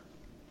 but sure.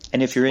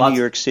 And if you're in New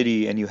York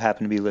City and you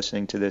happen to be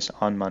listening to this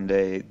on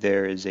Monday,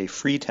 there is a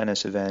free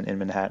tennis event in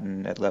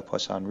Manhattan at Le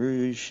Poisson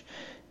Rouge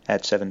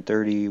at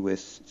 7:30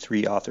 with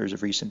 3 authors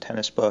of recent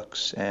tennis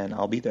books, and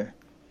I'll be there.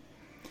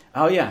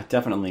 Oh, yeah,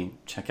 definitely.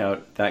 Check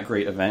out that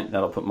great event.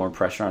 That'll put more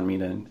pressure on me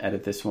to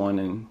edit this one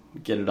and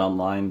get it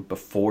online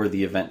before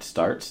the event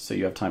starts, so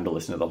you have time to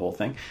listen to the whole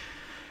thing.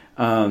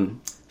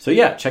 So,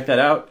 yeah, check that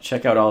out.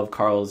 Check out all of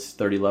Carl's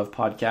 30 Love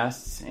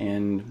podcasts.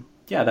 And,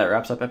 yeah, that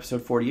wraps up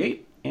episode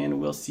 48, and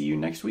we'll see you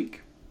next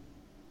week.